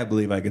 Today, I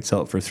believe I could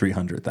sell it for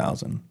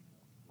 $300,000.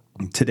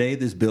 Today,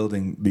 this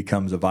building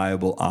becomes a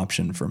viable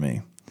option for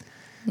me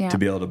to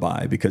be able to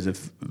buy, because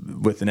if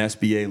with an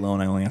SBA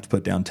loan, I only have to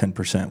put down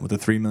 10%. With a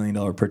 $3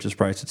 million purchase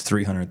price, it's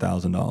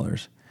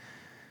 $300,000.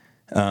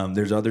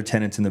 There's other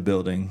tenants in the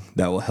building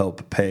that will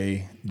help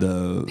pay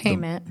the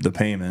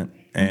payment,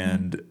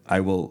 and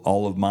I will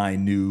all of my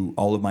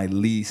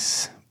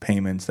lease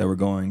payments that were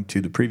going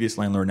to the previous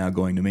landlord now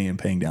going to me and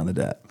paying down the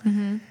debt,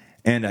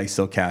 and I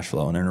still cash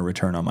flow and earn a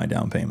return on my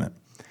down payment.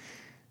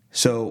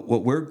 So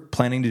what we're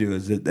planning to do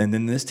is that, and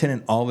then this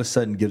tenant all of a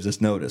sudden gives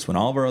us notice when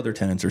all of our other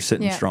tenants are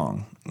sitting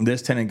strong.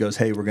 This tenant goes,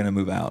 "Hey, we're going to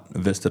move out,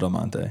 Vista Del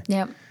Monte."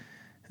 Yep.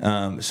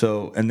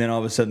 And then all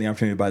of a sudden the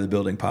opportunity to buy the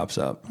building pops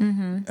up,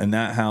 and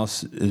that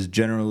house is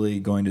generally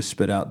going to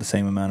spit out the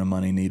same amount of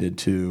money needed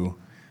to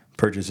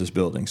purchase this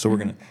building. So we're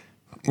gonna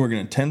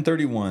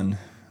 1031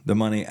 the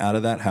money out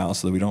of that house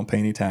so that we don't pay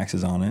any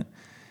taxes on it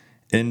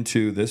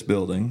into this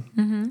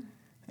building.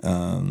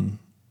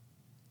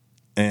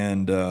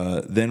 And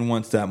then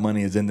once that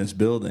money is in this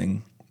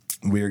building,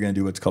 we are going to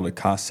do what's called a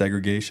cost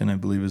segregation, I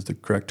believe is the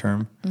correct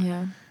term.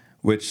 Yeah.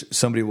 Which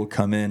somebody will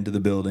come into the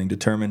building,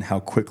 determine how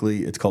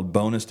quickly, it's called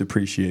bonus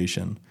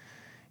depreciation.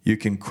 You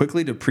can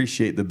quickly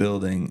depreciate the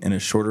building in a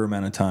shorter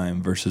amount of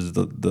time versus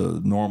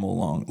the normal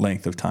long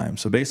length of time.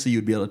 So basically,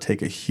 you'd be able to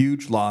take a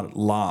huge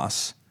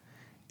loss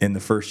in the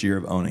first year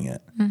of owning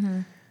it.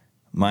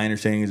 My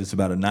understanding is it's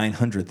about a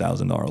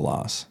 $900,000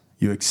 loss.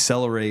 You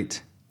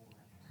accelerate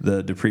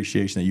the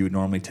depreciation that you would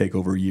normally take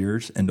over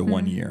years into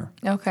 1 year.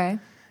 Okay.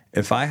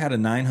 If I had a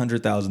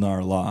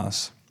 $900,000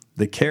 loss,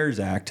 the CARES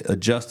Act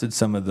adjusted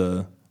some of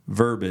the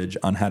verbiage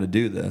on how to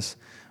do this,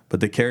 but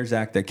the CARES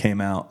Act that came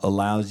out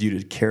allows you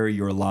to carry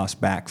your loss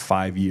back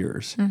 5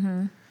 years.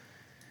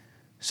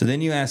 So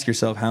then you ask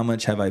yourself, how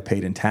much have I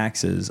paid in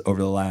taxes over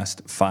the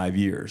last 5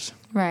 years?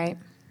 Right.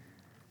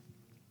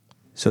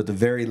 So at the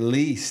very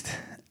least,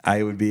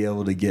 I would be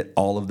able to get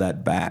all of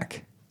that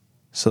back.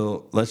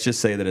 So let's just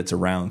say that it's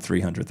around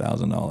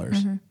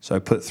 $300,000. So I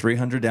put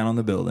 $300 down on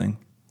the building.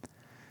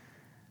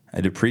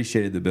 I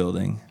depreciated the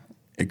building.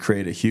 It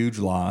created a huge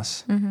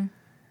loss.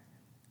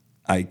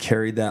 I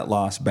carried that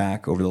loss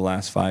back over the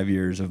last 5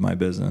 years of my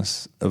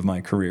business, of my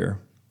career.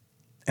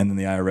 And then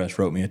the IRS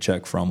wrote me a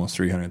check for almost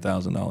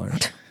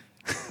 $300,000.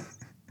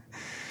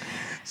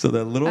 So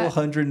that little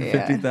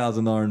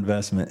 $150,000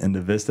 investment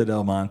into Vista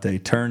Del Monte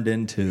turned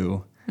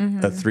into a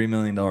 $3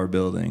 million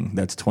building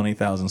that's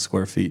 20,000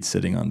 square feet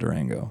sitting on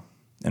Durango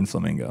and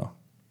Flamingo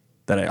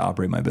that I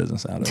operate my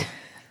business out of.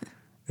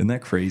 Isn't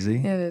that crazy?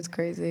 It is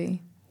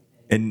crazy.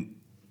 And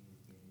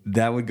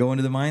that would go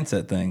into the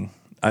mindset thing.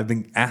 I've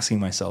been asking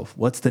myself,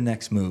 what's the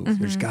next move?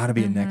 There's got to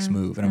be a next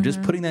move. And I'm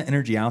just putting that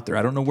energy out there.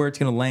 I don't know where it's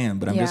going to land,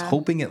 but I'm just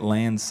hoping it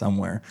lands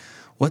somewhere.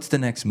 What's the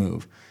next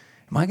move?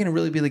 Am I going to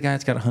really be the guy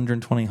that's got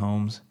 120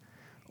 homes?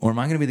 Or am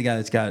I going to be the guy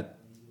that's got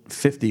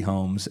 50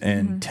 homes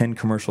and 10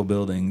 commercial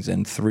buildings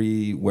and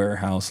 3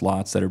 warehouse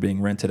lots that are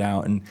being rented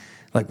out? And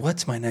like,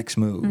 what's my next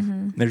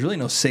move? There's really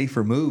no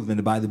safer move than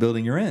to buy the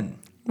building you're in.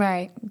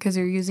 Right, because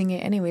you're using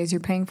it anyways.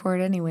 You're paying for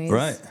it anyways.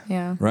 Right.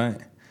 Yeah. Right.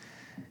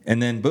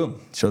 And then,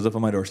 boom, shows up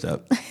on my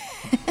doorstep.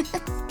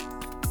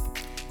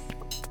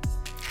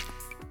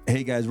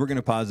 Hey, guys, we're going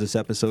to pause this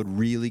episode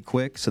really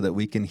quick so that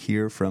we can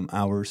hear from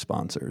our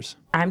sponsors.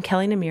 I'm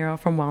Kelly Namiro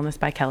from Wellness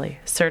by Kelly,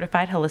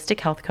 certified holistic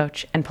health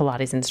coach and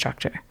Pilates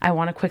instructor. I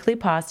want to quickly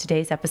pause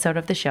today's episode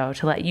of the show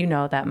to let you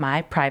know that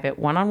my private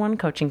one-on-one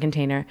coaching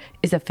container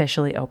is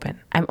officially open.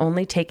 I'm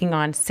only taking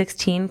on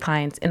 16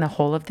 clients in the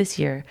whole of this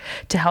year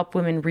to help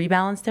women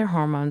rebalance their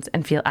hormones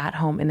and feel at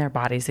home in their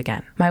bodies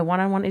again. My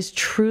one-on-one is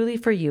truly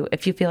for you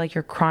if you feel like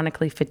you're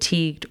chronically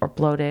fatigued or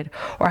bloated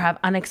or have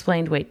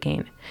unexplained weight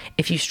gain,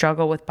 if you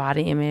struggle with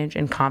body image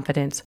and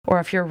confidence, or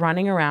if you're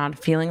running around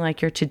feeling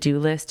like your to-do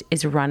list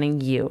is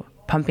running you,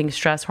 pumping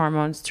stress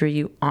hormones through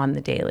you on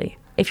the daily.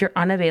 If you're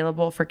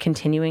unavailable for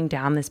continuing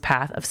down this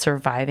path of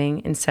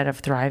surviving instead of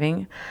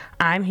thriving,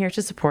 I'm here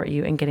to support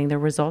you in getting the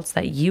results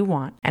that you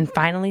want and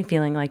finally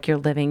feeling like you're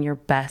living your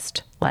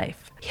best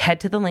life.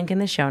 Head to the link in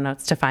the show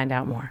notes to find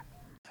out more.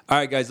 All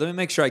right, guys, let me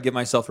make sure I give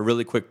myself a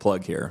really quick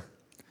plug here.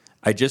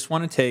 I just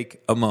want to take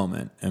a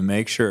moment and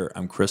make sure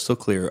I'm crystal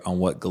clear on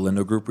what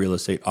Galindo Group Real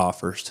Estate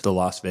offers to the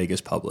Las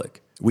Vegas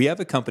public. We have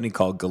a company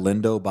called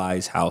Galindo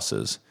Buys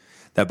Houses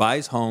that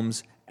buys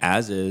homes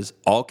as is,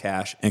 all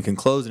cash, and can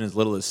close in as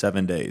little as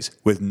 7 days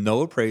with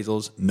no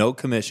appraisals, no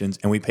commissions,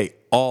 and we pay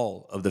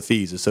all of the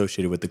fees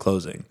associated with the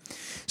closing.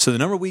 So the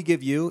number we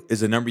give you is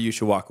the number you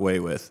should walk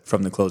away with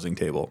from the closing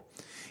table.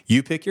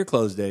 You pick your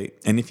close date,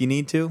 and if you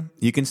need to,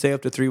 you can stay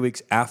up to 3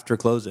 weeks after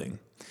closing,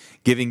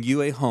 giving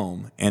you a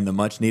home and the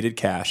much-needed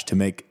cash to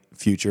make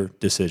future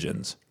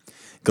decisions.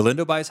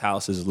 Galindo Buys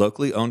Houses is a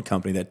locally owned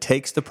company that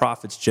takes the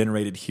profits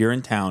generated here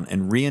in town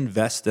and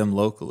reinvests them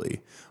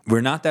locally.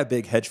 We're not that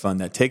big hedge fund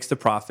that takes the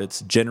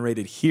profits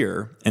generated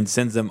here and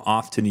sends them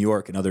off to New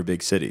York and other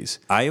big cities.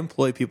 I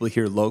employ people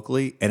here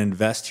locally and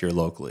invest here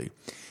locally.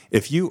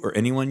 If you or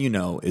anyone you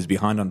know is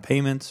behind on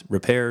payments,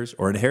 repairs,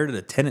 or inherited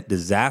a tenant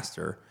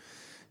disaster,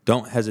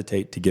 don't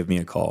hesitate to give me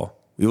a call.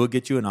 We will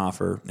get you an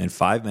offer in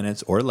 5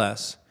 minutes or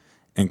less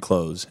and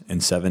close in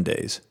 7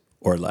 days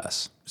or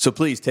less. So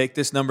please take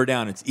this number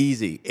down. It's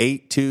easy.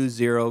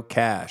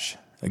 820-CASH.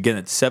 Again,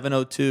 it's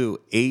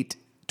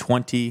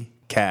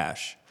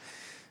 702-820-CASH.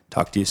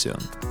 Talk to you soon.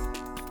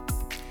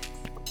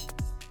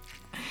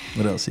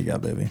 What else you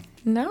got, baby?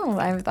 No,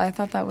 I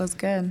thought that was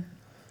good.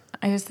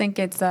 I just think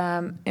it's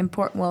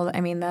important. Well,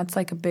 I mean, that's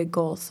like a big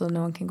goal, so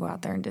no one can go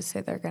out there and just say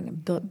they're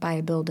going to buy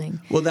a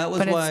building. Well, that was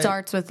but why... it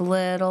starts with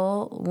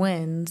little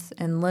wins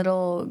and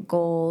little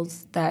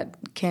goals that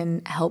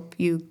can help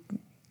you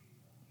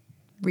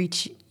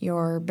reach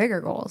your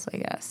bigger goals, I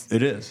guess.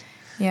 It is.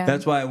 Yeah.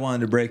 That's why I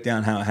wanted to break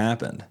down how it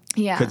happened.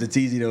 Yeah. Because it's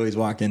easy to always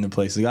walk into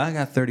places. I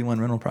got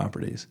 31 rental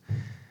properties.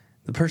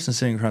 The person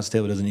sitting across the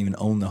table doesn't even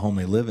own the home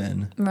they live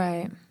in.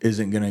 Right.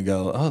 Isn't going to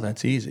go, oh,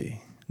 that's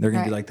easy. They're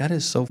going to be like, that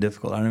is so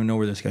difficult. I don't even know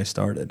where this guy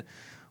started.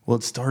 Well,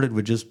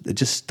 it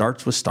just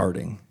starts with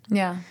starting.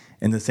 Yeah.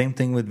 And the same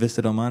thing with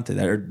Vista Del Monte,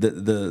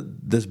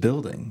 this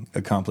building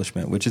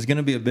accomplishment, which is going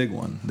to be a big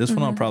one. This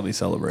one I'll probably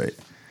celebrate.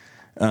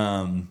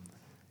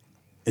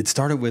 It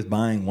started with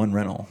buying one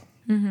rental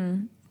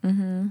and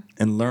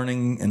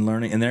learning, and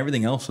then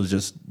everything else was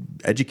just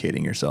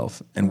educating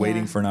yourself and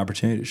waiting for an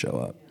opportunity to show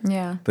up.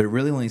 Yeah. But it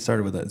really only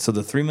started with that. So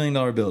the $3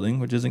 million building,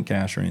 which isn't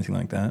cash or anything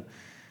like that,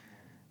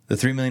 the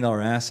 $3 million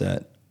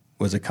asset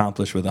was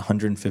accomplished with a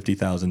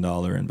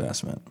 $150,000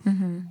 investment.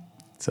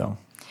 So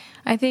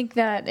I think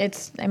that it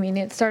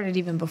started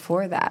even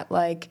before that.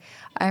 Like,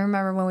 I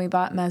remember when we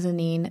bought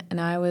mezzanine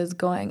and I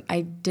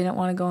didn't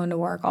want to go into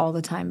work all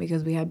the time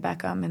because we had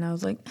Beckham, and I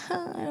was like,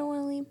 I don't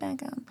want to leave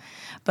Beckham.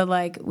 But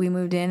like, we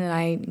moved in and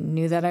I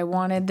knew that I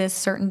wanted this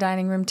certain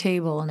dining room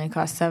table and it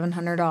cost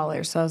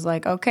 $700. So I was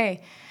like,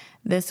 okay,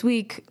 this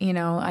week,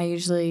 I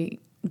usually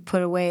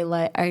put away,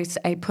 like, I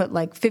put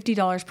like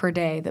 $50 per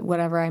day, that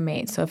whatever I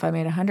made. So if I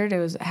made 100, it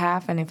was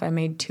half, and if I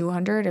made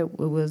 200, it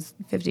was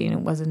 50, and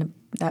it wasn't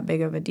that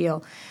big of a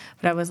deal.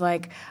 But I was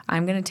like,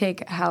 I'm going to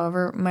take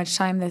however much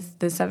time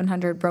the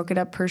 700, broke it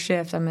up per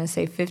shift. I'm going to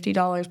say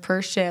 $50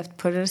 per shift,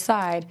 put it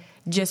aside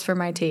just for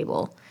my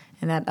table,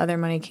 and that other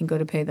money can go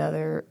to pay the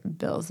other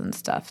bills and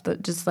stuff.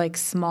 But just like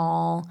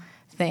small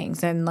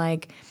things. And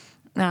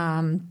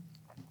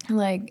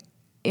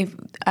if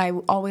I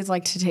always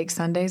like to take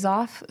Sundays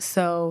off,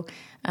 so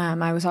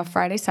I was off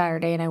Friday,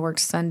 Saturday, and I worked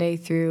Sunday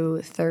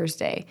through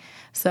Thursday.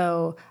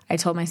 So I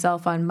told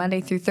myself on Monday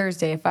through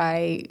Thursday, if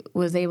I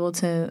was able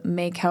to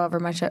make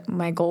however much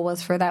my goal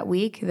was for that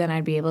week, then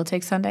I'd be able to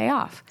take Sunday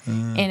off.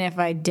 And if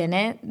I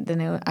didn't,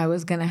 then I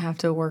was going to have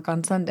to work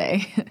on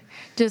Sunday.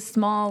 Just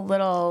small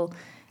little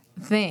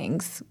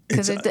things,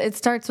 because it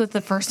starts with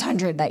the first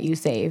 100 that you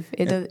save.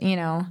 It does,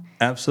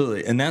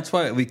 Absolutely, and that's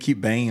why we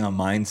keep banging on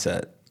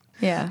mindset.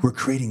 Yeah. We're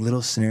creating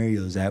little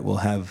scenarios that will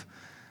have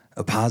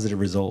a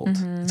positive result.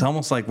 It's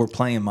almost like we're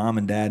playing mom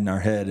and dad in our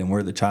head and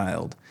we're the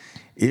child.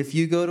 If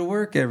you go to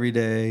work every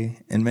day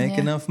and make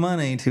enough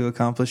money to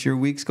accomplish your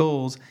week's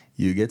goals,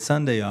 you get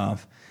Sunday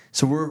off.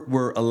 So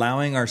we're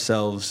allowing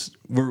ourselves,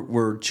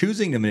 we're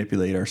choosing to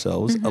manipulate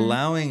ourselves,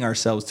 allowing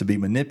ourselves to be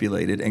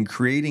manipulated, and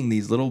creating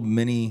these little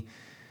mini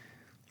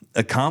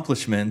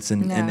accomplishments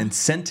and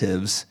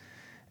incentives.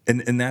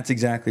 And that's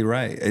exactly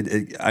right.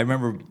 I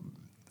remember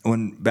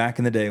back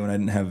in the day when I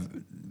didn't have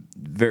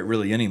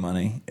really any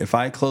money, if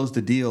I closed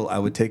a deal, I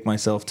would take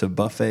myself to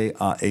Buffet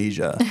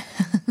Asia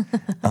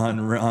on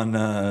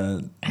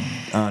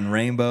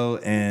Rainbow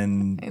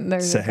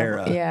and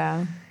Sahara.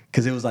 Yeah.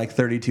 Because it was like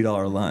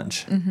 $32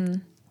 lunch.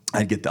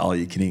 I'd get the all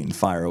you can eat and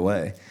fire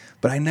away.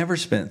 But I never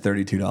spent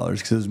 $32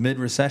 because it was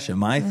mid-recession.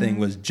 My thing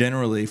was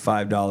generally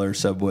 $5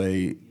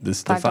 Subway, the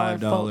 $5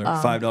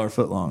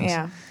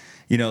 footlongs.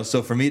 Yeah.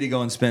 So for me to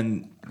go and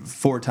spend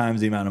 4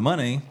 times the amount of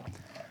money,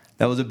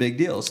 that was a big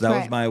deal. So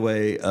that was my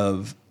way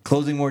of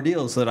closing more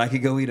deals so that I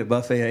could go eat at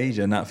Buffet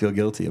Asia and not feel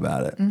guilty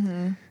about it.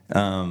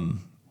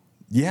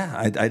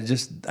 I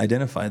just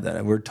identified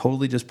that. We're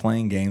totally just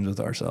playing games with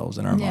ourselves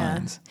in our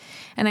minds.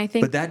 And I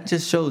think... But that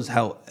just shows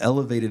how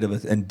elevated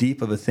and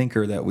deep of a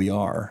thinker that we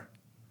are.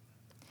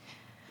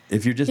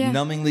 If you're just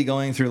numbingly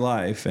going through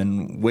life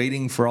and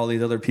waiting for all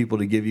these other people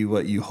to give you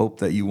what you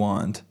hope that you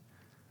want...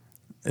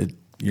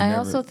 I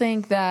also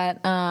think that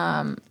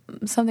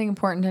something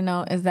important to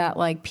note is that,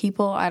 like,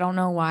 people, I don't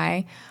know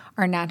why,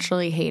 are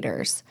naturally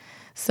haters.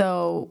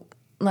 So,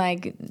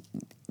 like,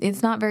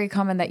 it's not very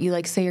common that you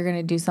like say you're going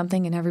to do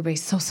something and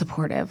everybody's so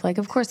supportive. Like,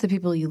 of course, the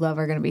people you love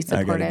are going to be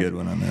supportive. I got a good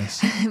one on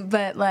this.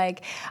 But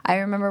like, I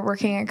remember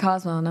working at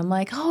Cosmo, and I'm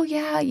like, oh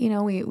yeah, you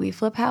know, we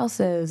flip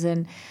houses,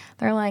 and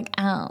they're like,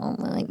 oh,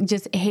 like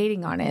just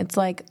hating on it. It's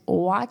like,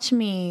 watch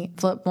me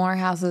flip more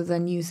houses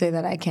than you say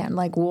that I can.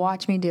 Like,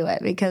 watch me do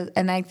it,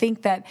 and I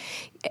think that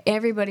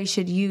everybody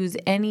should use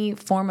any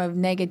form of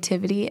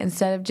negativity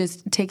instead of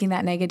just taking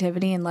that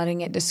negativity and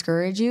letting it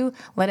discourage you.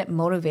 Let it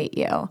motivate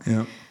you.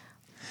 Yeah.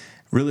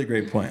 Really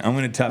great point. I'm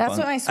going to tap That's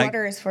what my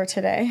sweater is for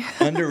today.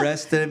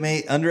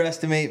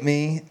 underestimate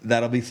me.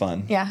 That'll be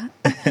fun. Yeah.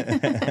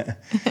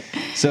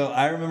 So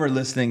I remember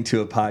listening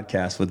to a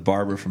podcast with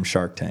Barbara from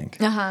Shark Tank.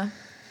 Uh-huh.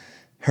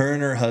 Her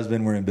and her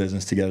husband were in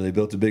business together. They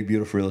built a big,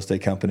 beautiful real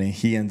estate company.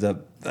 He ends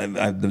up,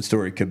 the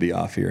story could be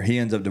off here. He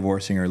ends up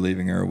divorcing her,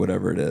 leaving her, or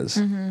whatever it is.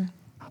 Mm-hmm.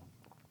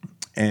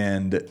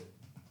 And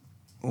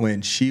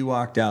when she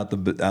walked out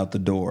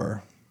the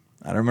door,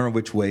 I don't remember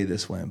which way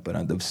this went,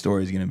 but the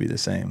story's going to be the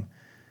same.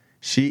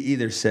 She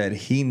either said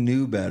he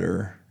knew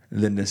better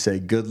than to say,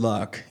 good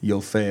luck,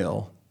 you'll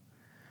fail,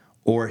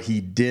 or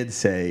he did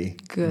say,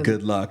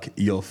 good luck,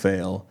 you'll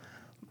fail.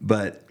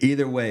 But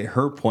either way,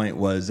 her point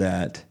was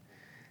that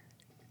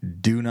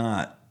do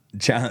not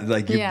challenge.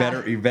 Like,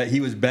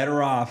 he was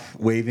better off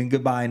waving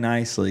goodbye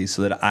nicely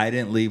so that I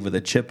didn't leave with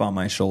a chip on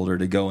my shoulder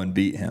to go and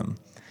beat him.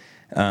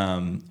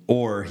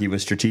 Or he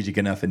was strategic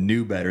enough and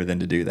knew better than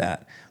to do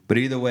that. But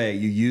either way,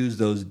 you use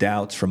those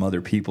doubts from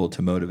other people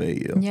to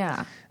motivate you.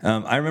 Yeah.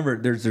 I remember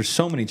there's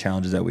so many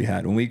challenges that we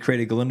had. When we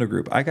created Galindo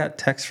Group, I got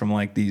texts from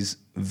like these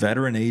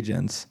veteran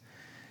agents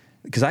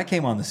because I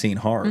came on the scene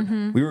hard.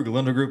 Mm-hmm. We were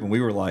Galindo Group and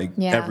we were like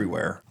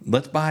everywhere.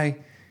 Let's buy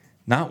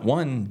not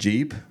one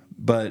Jeep,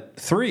 but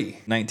 3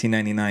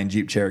 1999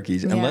 Jeep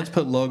Cherokees. And let's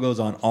put logos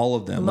on all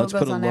of them. Let's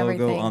put a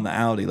logo on the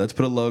Audi. Let's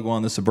put a logo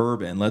on the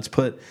Suburban. Let's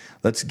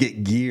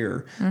get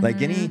gear. Mm-hmm.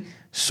 Like any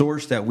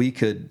source that we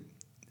could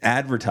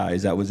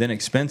advertise that was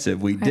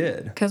inexpensive, we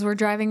did. Because we're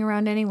driving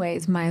around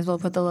anyways. Might as well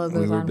put the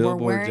logos on. We're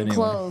wearing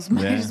clothes.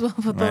 Might as well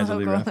put the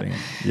logo on.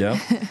 Yep.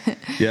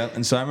 Yep.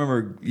 And so I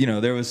remember,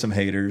 there was some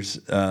haters.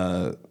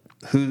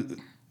 Who's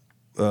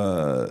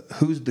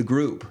the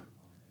group?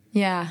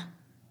 Yeah.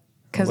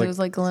 Because it was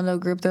like Galindo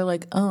Group. They're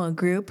like, oh, a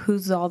group?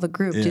 Who's all the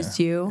group? Yeah. Just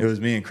you? It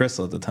was me and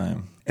Crystal at the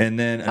time. And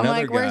then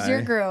another guy. Where's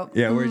your group?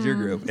 Yeah, where's your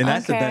group? And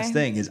that's the best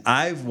thing is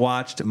I've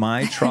watched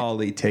my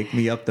trolley take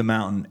me up the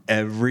mountain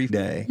every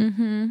day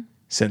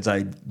since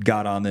I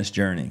got on this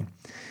journey.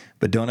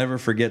 But don't ever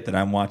forget that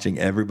I'm watching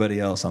everybody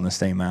else on the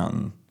same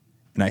mountain.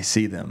 And I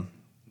see them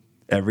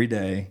every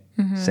day,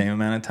 same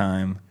amount of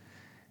time.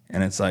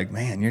 And it's like,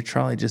 man, your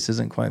trolley just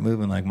isn't quite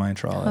moving like my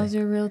trolley. How's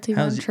your realty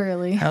one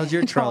trolley? How's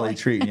your trolley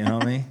treating you,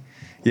 homie?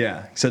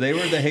 Yeah. So they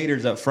were the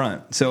haters up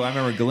front. So I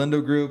remember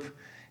Galindo Group,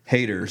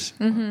 haters.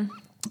 Mm-hmm.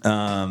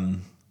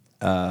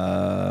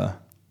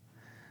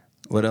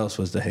 What else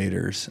was the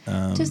haters?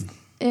 Just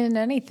in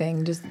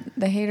anything. Just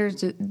the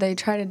haters, they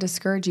try to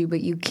discourage you,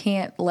 but you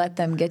can't let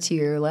them get to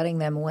you. You're letting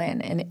them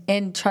win.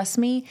 And trust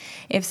me,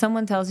 if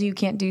someone tells you you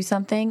can't do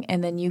something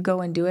and then you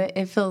go and do it,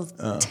 it feels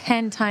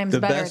 10 times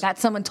better that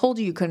someone told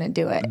you couldn't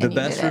do it. The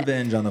best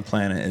revenge on the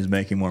planet is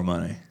making more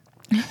money.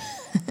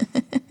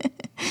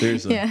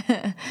 Seriously.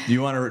 Yeah.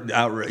 You want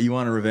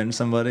to revenge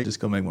somebody? Just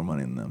go make more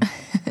money than them.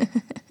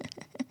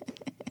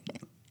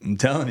 I'm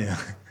telling you.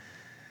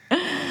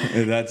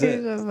 That's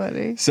it. So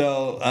funny.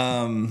 So,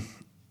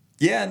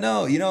 and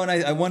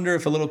I wonder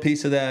if a little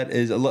piece of that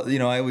is,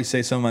 I always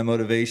say some of my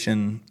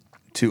motivation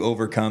to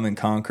overcome and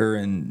conquer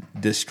and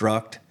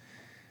destruct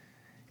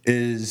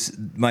is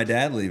my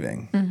dad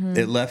leaving. Mm-hmm.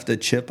 It left a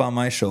chip on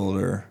my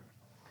shoulder,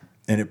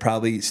 and it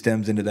probably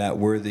stems into that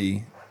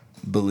worthy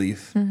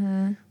belief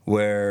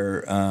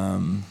where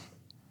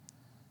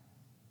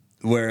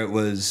it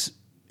was,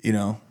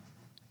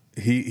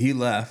 he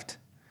left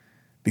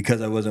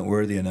because I wasn't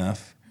worthy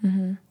enough.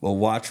 Mm-hmm. Well,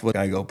 watch what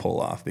I go pull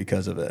off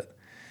because of it.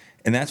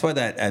 And that's why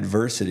that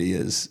adversity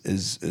is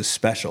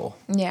special.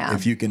 Yeah.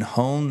 If you can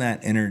hone that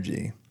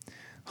energy,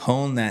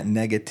 hone that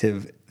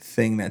negative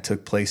thing that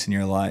took place in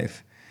your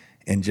life,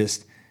 and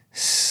just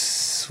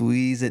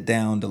squeeze it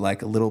down to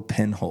like a little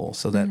pinhole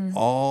so that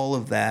all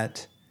of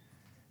that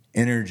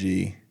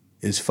energy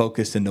is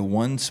focused into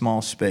one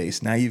small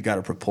space. Now you've got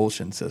a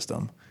propulsion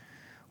system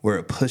where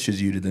it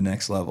pushes you to the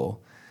next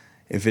level.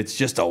 If it's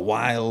just a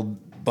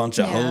wild bunch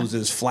of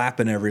hoses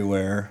flapping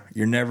everywhere,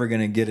 you're never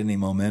going to get any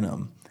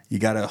momentum. You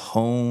got to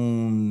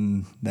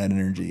hone that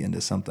energy into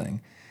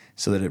something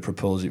so that it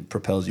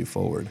propels you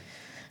forward.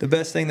 The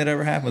best thing that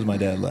ever happened was my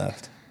dad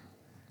left.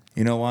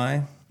 You know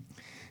why?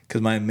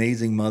 Because my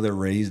amazing mother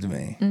raised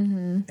me,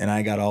 and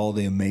I got all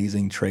the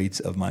amazing traits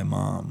of my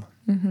mom.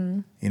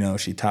 Mm-hmm.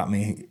 She taught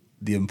me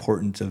the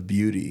importance of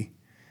beauty,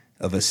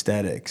 of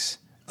aesthetics,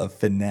 of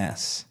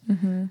finesse,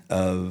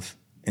 of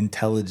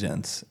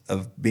intelligence,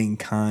 of being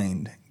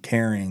kind,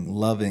 caring,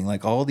 loving,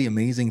 like all the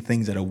amazing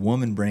things that a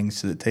woman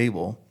brings to the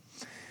table.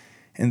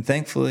 And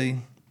thankfully,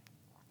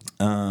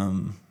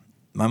 my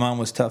mom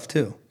was tough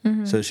too.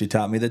 Mm-hmm. So she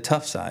taught me the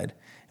tough side.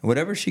 And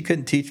whatever she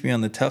couldn't teach me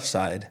on the tough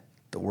side,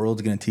 the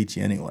world's going to teach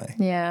you anyway.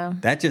 Yeah.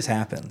 That just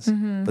happens.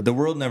 But the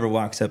world never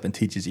walks up and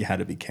teaches you how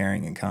to be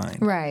caring and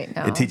kind. Right.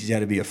 No. It teaches you how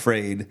to be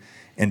afraid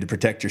and to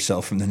protect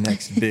yourself from the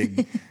next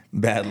big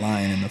bad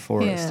lion in the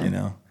forest,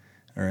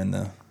 or in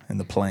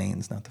the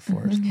plains, not the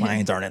forest.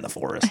 Lions aren't in the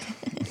forest.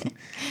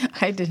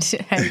 I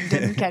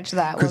didn't catch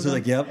that. Chris was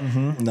like, yep,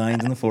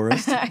 lions in the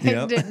forest. I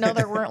didn't know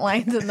there weren't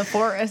lions in the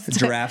forest.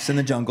 Giraffes in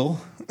the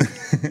jungle.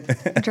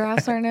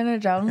 Giraffes aren't in a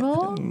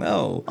jungle?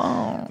 No.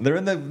 Oh. They're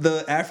in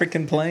the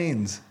African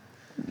plains.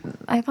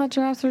 I thought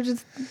giraffes were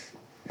just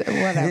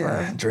whatever.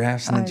 Yeah,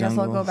 giraffes in the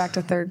jungle. I guess I'll go back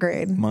to 3rd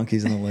grade.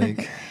 Monkeys in the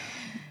lake.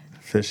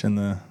 Fish in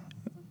the...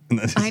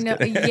 I know.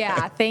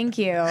 Yeah, thank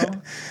you.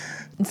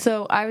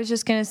 So I was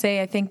just going to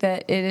say, I think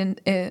that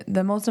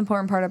the most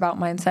important part about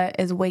mindset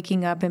is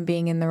waking up and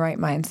being in the right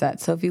mindset.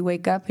 So if you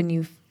wake up and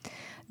you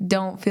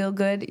don't feel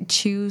good,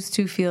 choose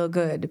to feel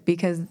good,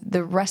 because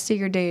the rest of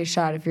your day is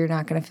shot if you're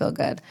not going to feel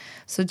good.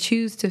 So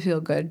choose to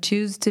feel good.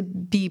 Choose to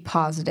be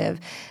positive.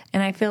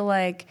 And I feel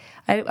like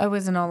I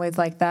wasn't always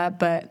like that,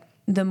 but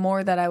the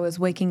more that I was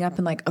waking up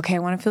and like, okay, I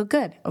want to feel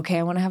good. Okay,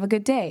 I want to have a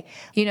good day.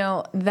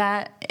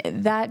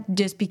 That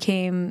just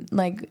became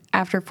like,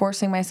 after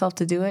forcing myself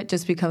to do it,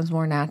 just becomes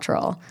more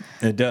natural.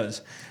 It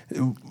does.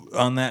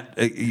 On that,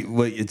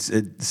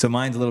 so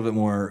mine's a little bit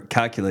more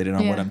calculated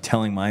on what I'm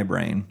telling my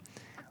brain.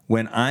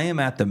 When I am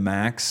at the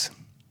max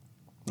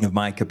of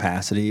my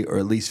capacity, or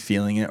at least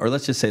feeling it, or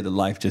let's just say that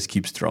life just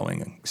keeps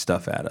throwing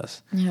stuff at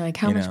us. You're like,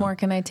 how much more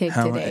can I take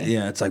today?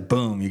 Yeah, it's like,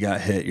 boom, you got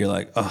hit. You're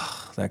like,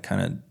 oh, that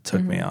kind of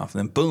took me off. And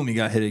then boom, you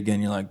got hit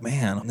again. You're like,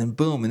 man. And then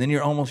boom. And then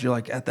you're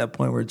like at that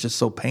point where it's just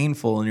so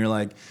painful. And you're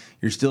like,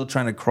 you're still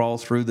trying to crawl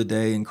through the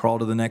day and crawl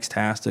to the next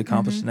task to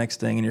accomplish the next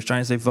thing. And you're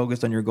trying to stay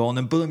focused on your goal. And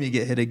then boom, you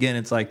get hit again.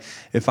 It's like,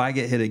 if I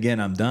get hit again,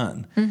 I'm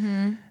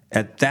done.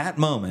 At that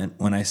moment,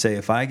 when I say,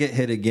 if I get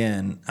hit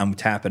again, I'm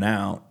tapping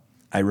out,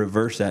 I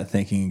reverse that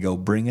thinking and go,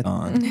 bring it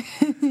on.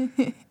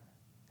 And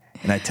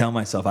I tell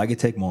myself, I can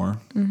take more.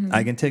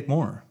 I can take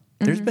more.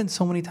 There's been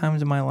so many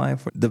times in my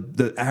life where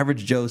the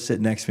average Joe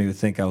sitting next to me would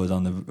think I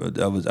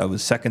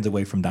was seconds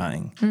away from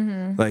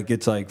dying. Like,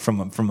 it's like from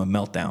a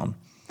meltdown.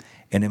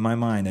 And in my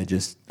mind, I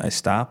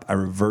stop, I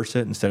reverse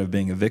it instead of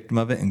being a victim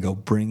of it and go,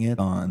 bring it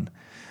on.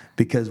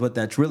 Because what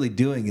that's really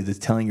doing is it's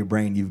telling your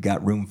brain you've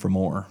got room for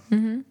more.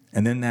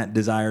 And then that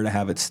desire to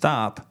have it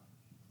stop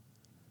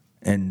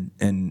and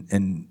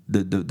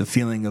the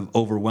feeling of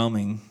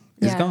overwhelming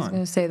is gone. I was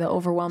going to say the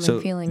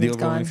overwhelming feeling is gone.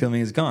 The overwhelming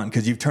feeling is gone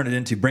because you've turned it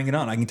into, bring it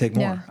on, I can take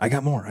more. Yeah. I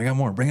got more,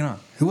 bring it on.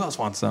 Who else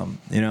wants some?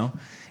 You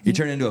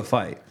turn it into a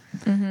fight.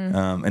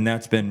 And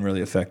that's been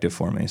really effective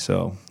for me.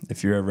 So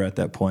if you're ever at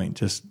that point,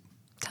 just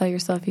tell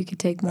yourself you could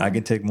take more. I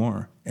can take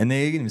more. And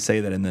they even say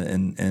that in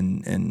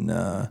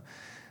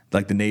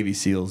like the Navy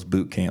SEALs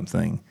boot camp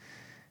thing.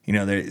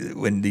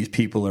 When these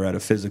people are at a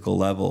physical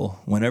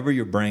level, whenever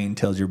your brain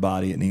tells your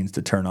body it needs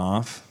to turn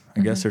off, I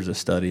guess there's a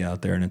study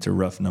out there, and it's a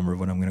rough number of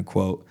what I'm going to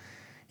quote,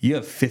 you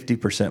have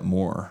 50%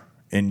 more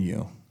in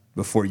you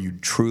before you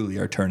truly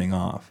are turning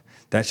off.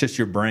 That's just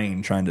your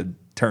brain trying to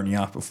turn you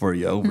off before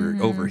you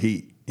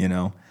overheat,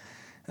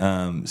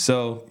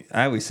 So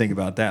I always think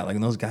about that. Like,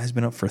 when those guys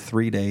been up for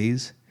 3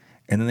 days,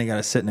 and then they got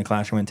to sit in the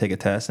classroom and take a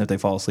test, and if they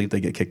fall asleep, they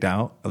get kicked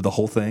out of the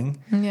whole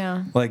thing.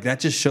 Yeah. Like, that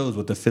just shows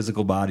what the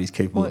physical body's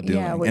capable of doing.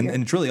 Yeah, and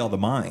it's really all the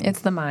mind.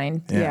 It's the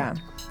mind, yeah.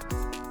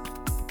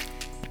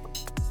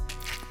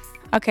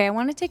 Okay, I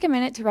want to take a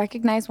minute to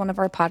recognize one of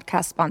our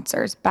podcast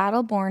sponsors,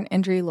 Battle Born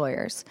Injury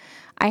Lawyers.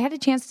 I had a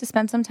chance to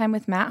spend some time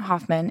with Matt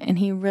Hoffman, and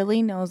he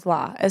really knows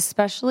law,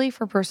 especially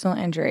for personal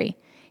injury.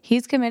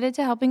 He's committed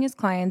to helping his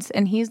clients,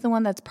 and he's the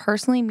one that's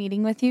personally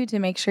meeting with you to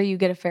make sure you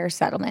get a fair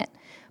settlement.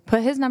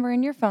 Put his number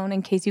in your phone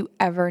in case you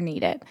ever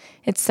need it.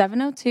 It's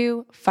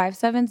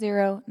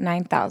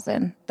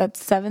 702-570-9000.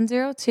 That's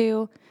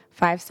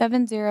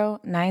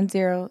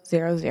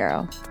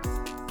 702-570-9000.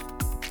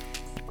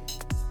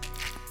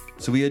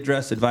 So we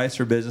addressed advice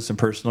for business and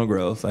personal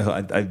growth.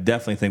 I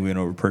definitely think we went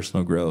over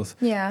personal growth.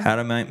 Yeah. How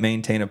to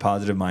maintain a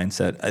positive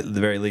mindset. At the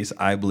very least,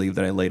 I believe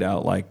that I laid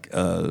out like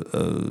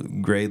a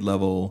grade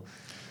level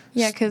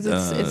because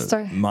it's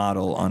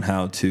model on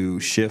how to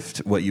shift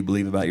what you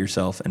believe about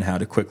yourself and how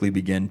to quickly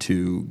begin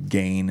to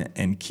gain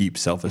and keep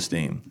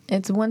self-esteem.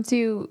 It's once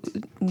you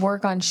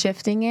work on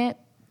shifting it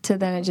to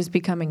then it just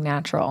becoming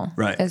natural.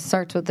 Right. It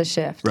starts with the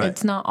shift. Right.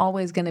 It's not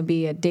always going to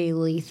be a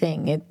daily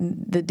thing.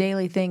 The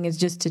daily thing is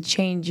just to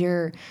change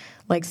your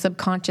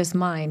subconscious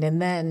mind, and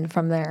then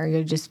from there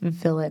you just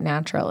feel it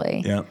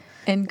naturally. Yeah.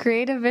 And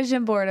create a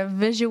vision board, a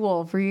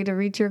visual for you to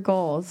reach your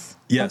goals.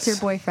 Yes. That's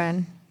your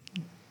boyfriend.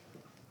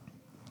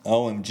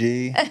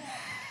 OMG.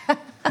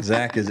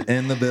 Zach is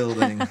in the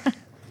building.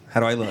 How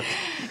do I look?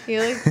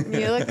 You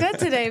look good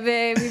today,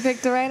 babe. You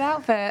picked the right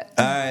outfit.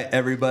 All right,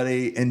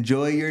 everybody.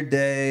 Enjoy your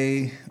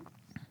day.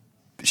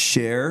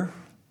 Share.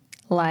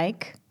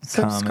 Like.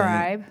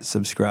 Subscribe. Comment,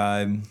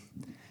 subscribe.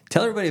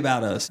 Tell everybody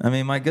about us. I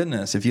mean, my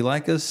goodness. If you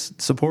like us,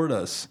 support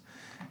us.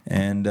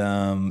 And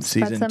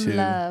season 2.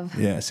 Love.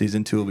 Yeah,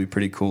 season 2 will be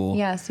pretty cool.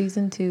 Yeah,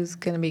 season 2 is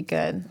going to be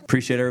good.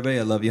 Appreciate everybody.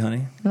 I love you,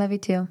 honey. Love you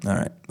too. All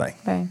right. Bye.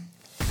 Bye.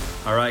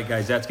 All right,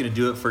 guys, that's going to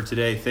do it for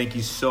today. Thank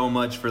you so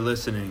much for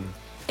listening.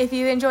 If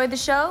you enjoyed the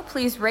show,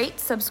 please rate,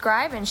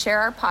 subscribe, and share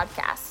our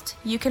podcast.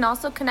 You can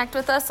also connect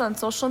with us on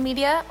social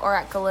media or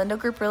at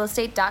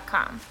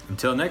GalindoGroupRealEstate.com.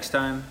 Until next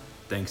time,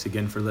 thanks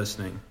again for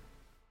listening.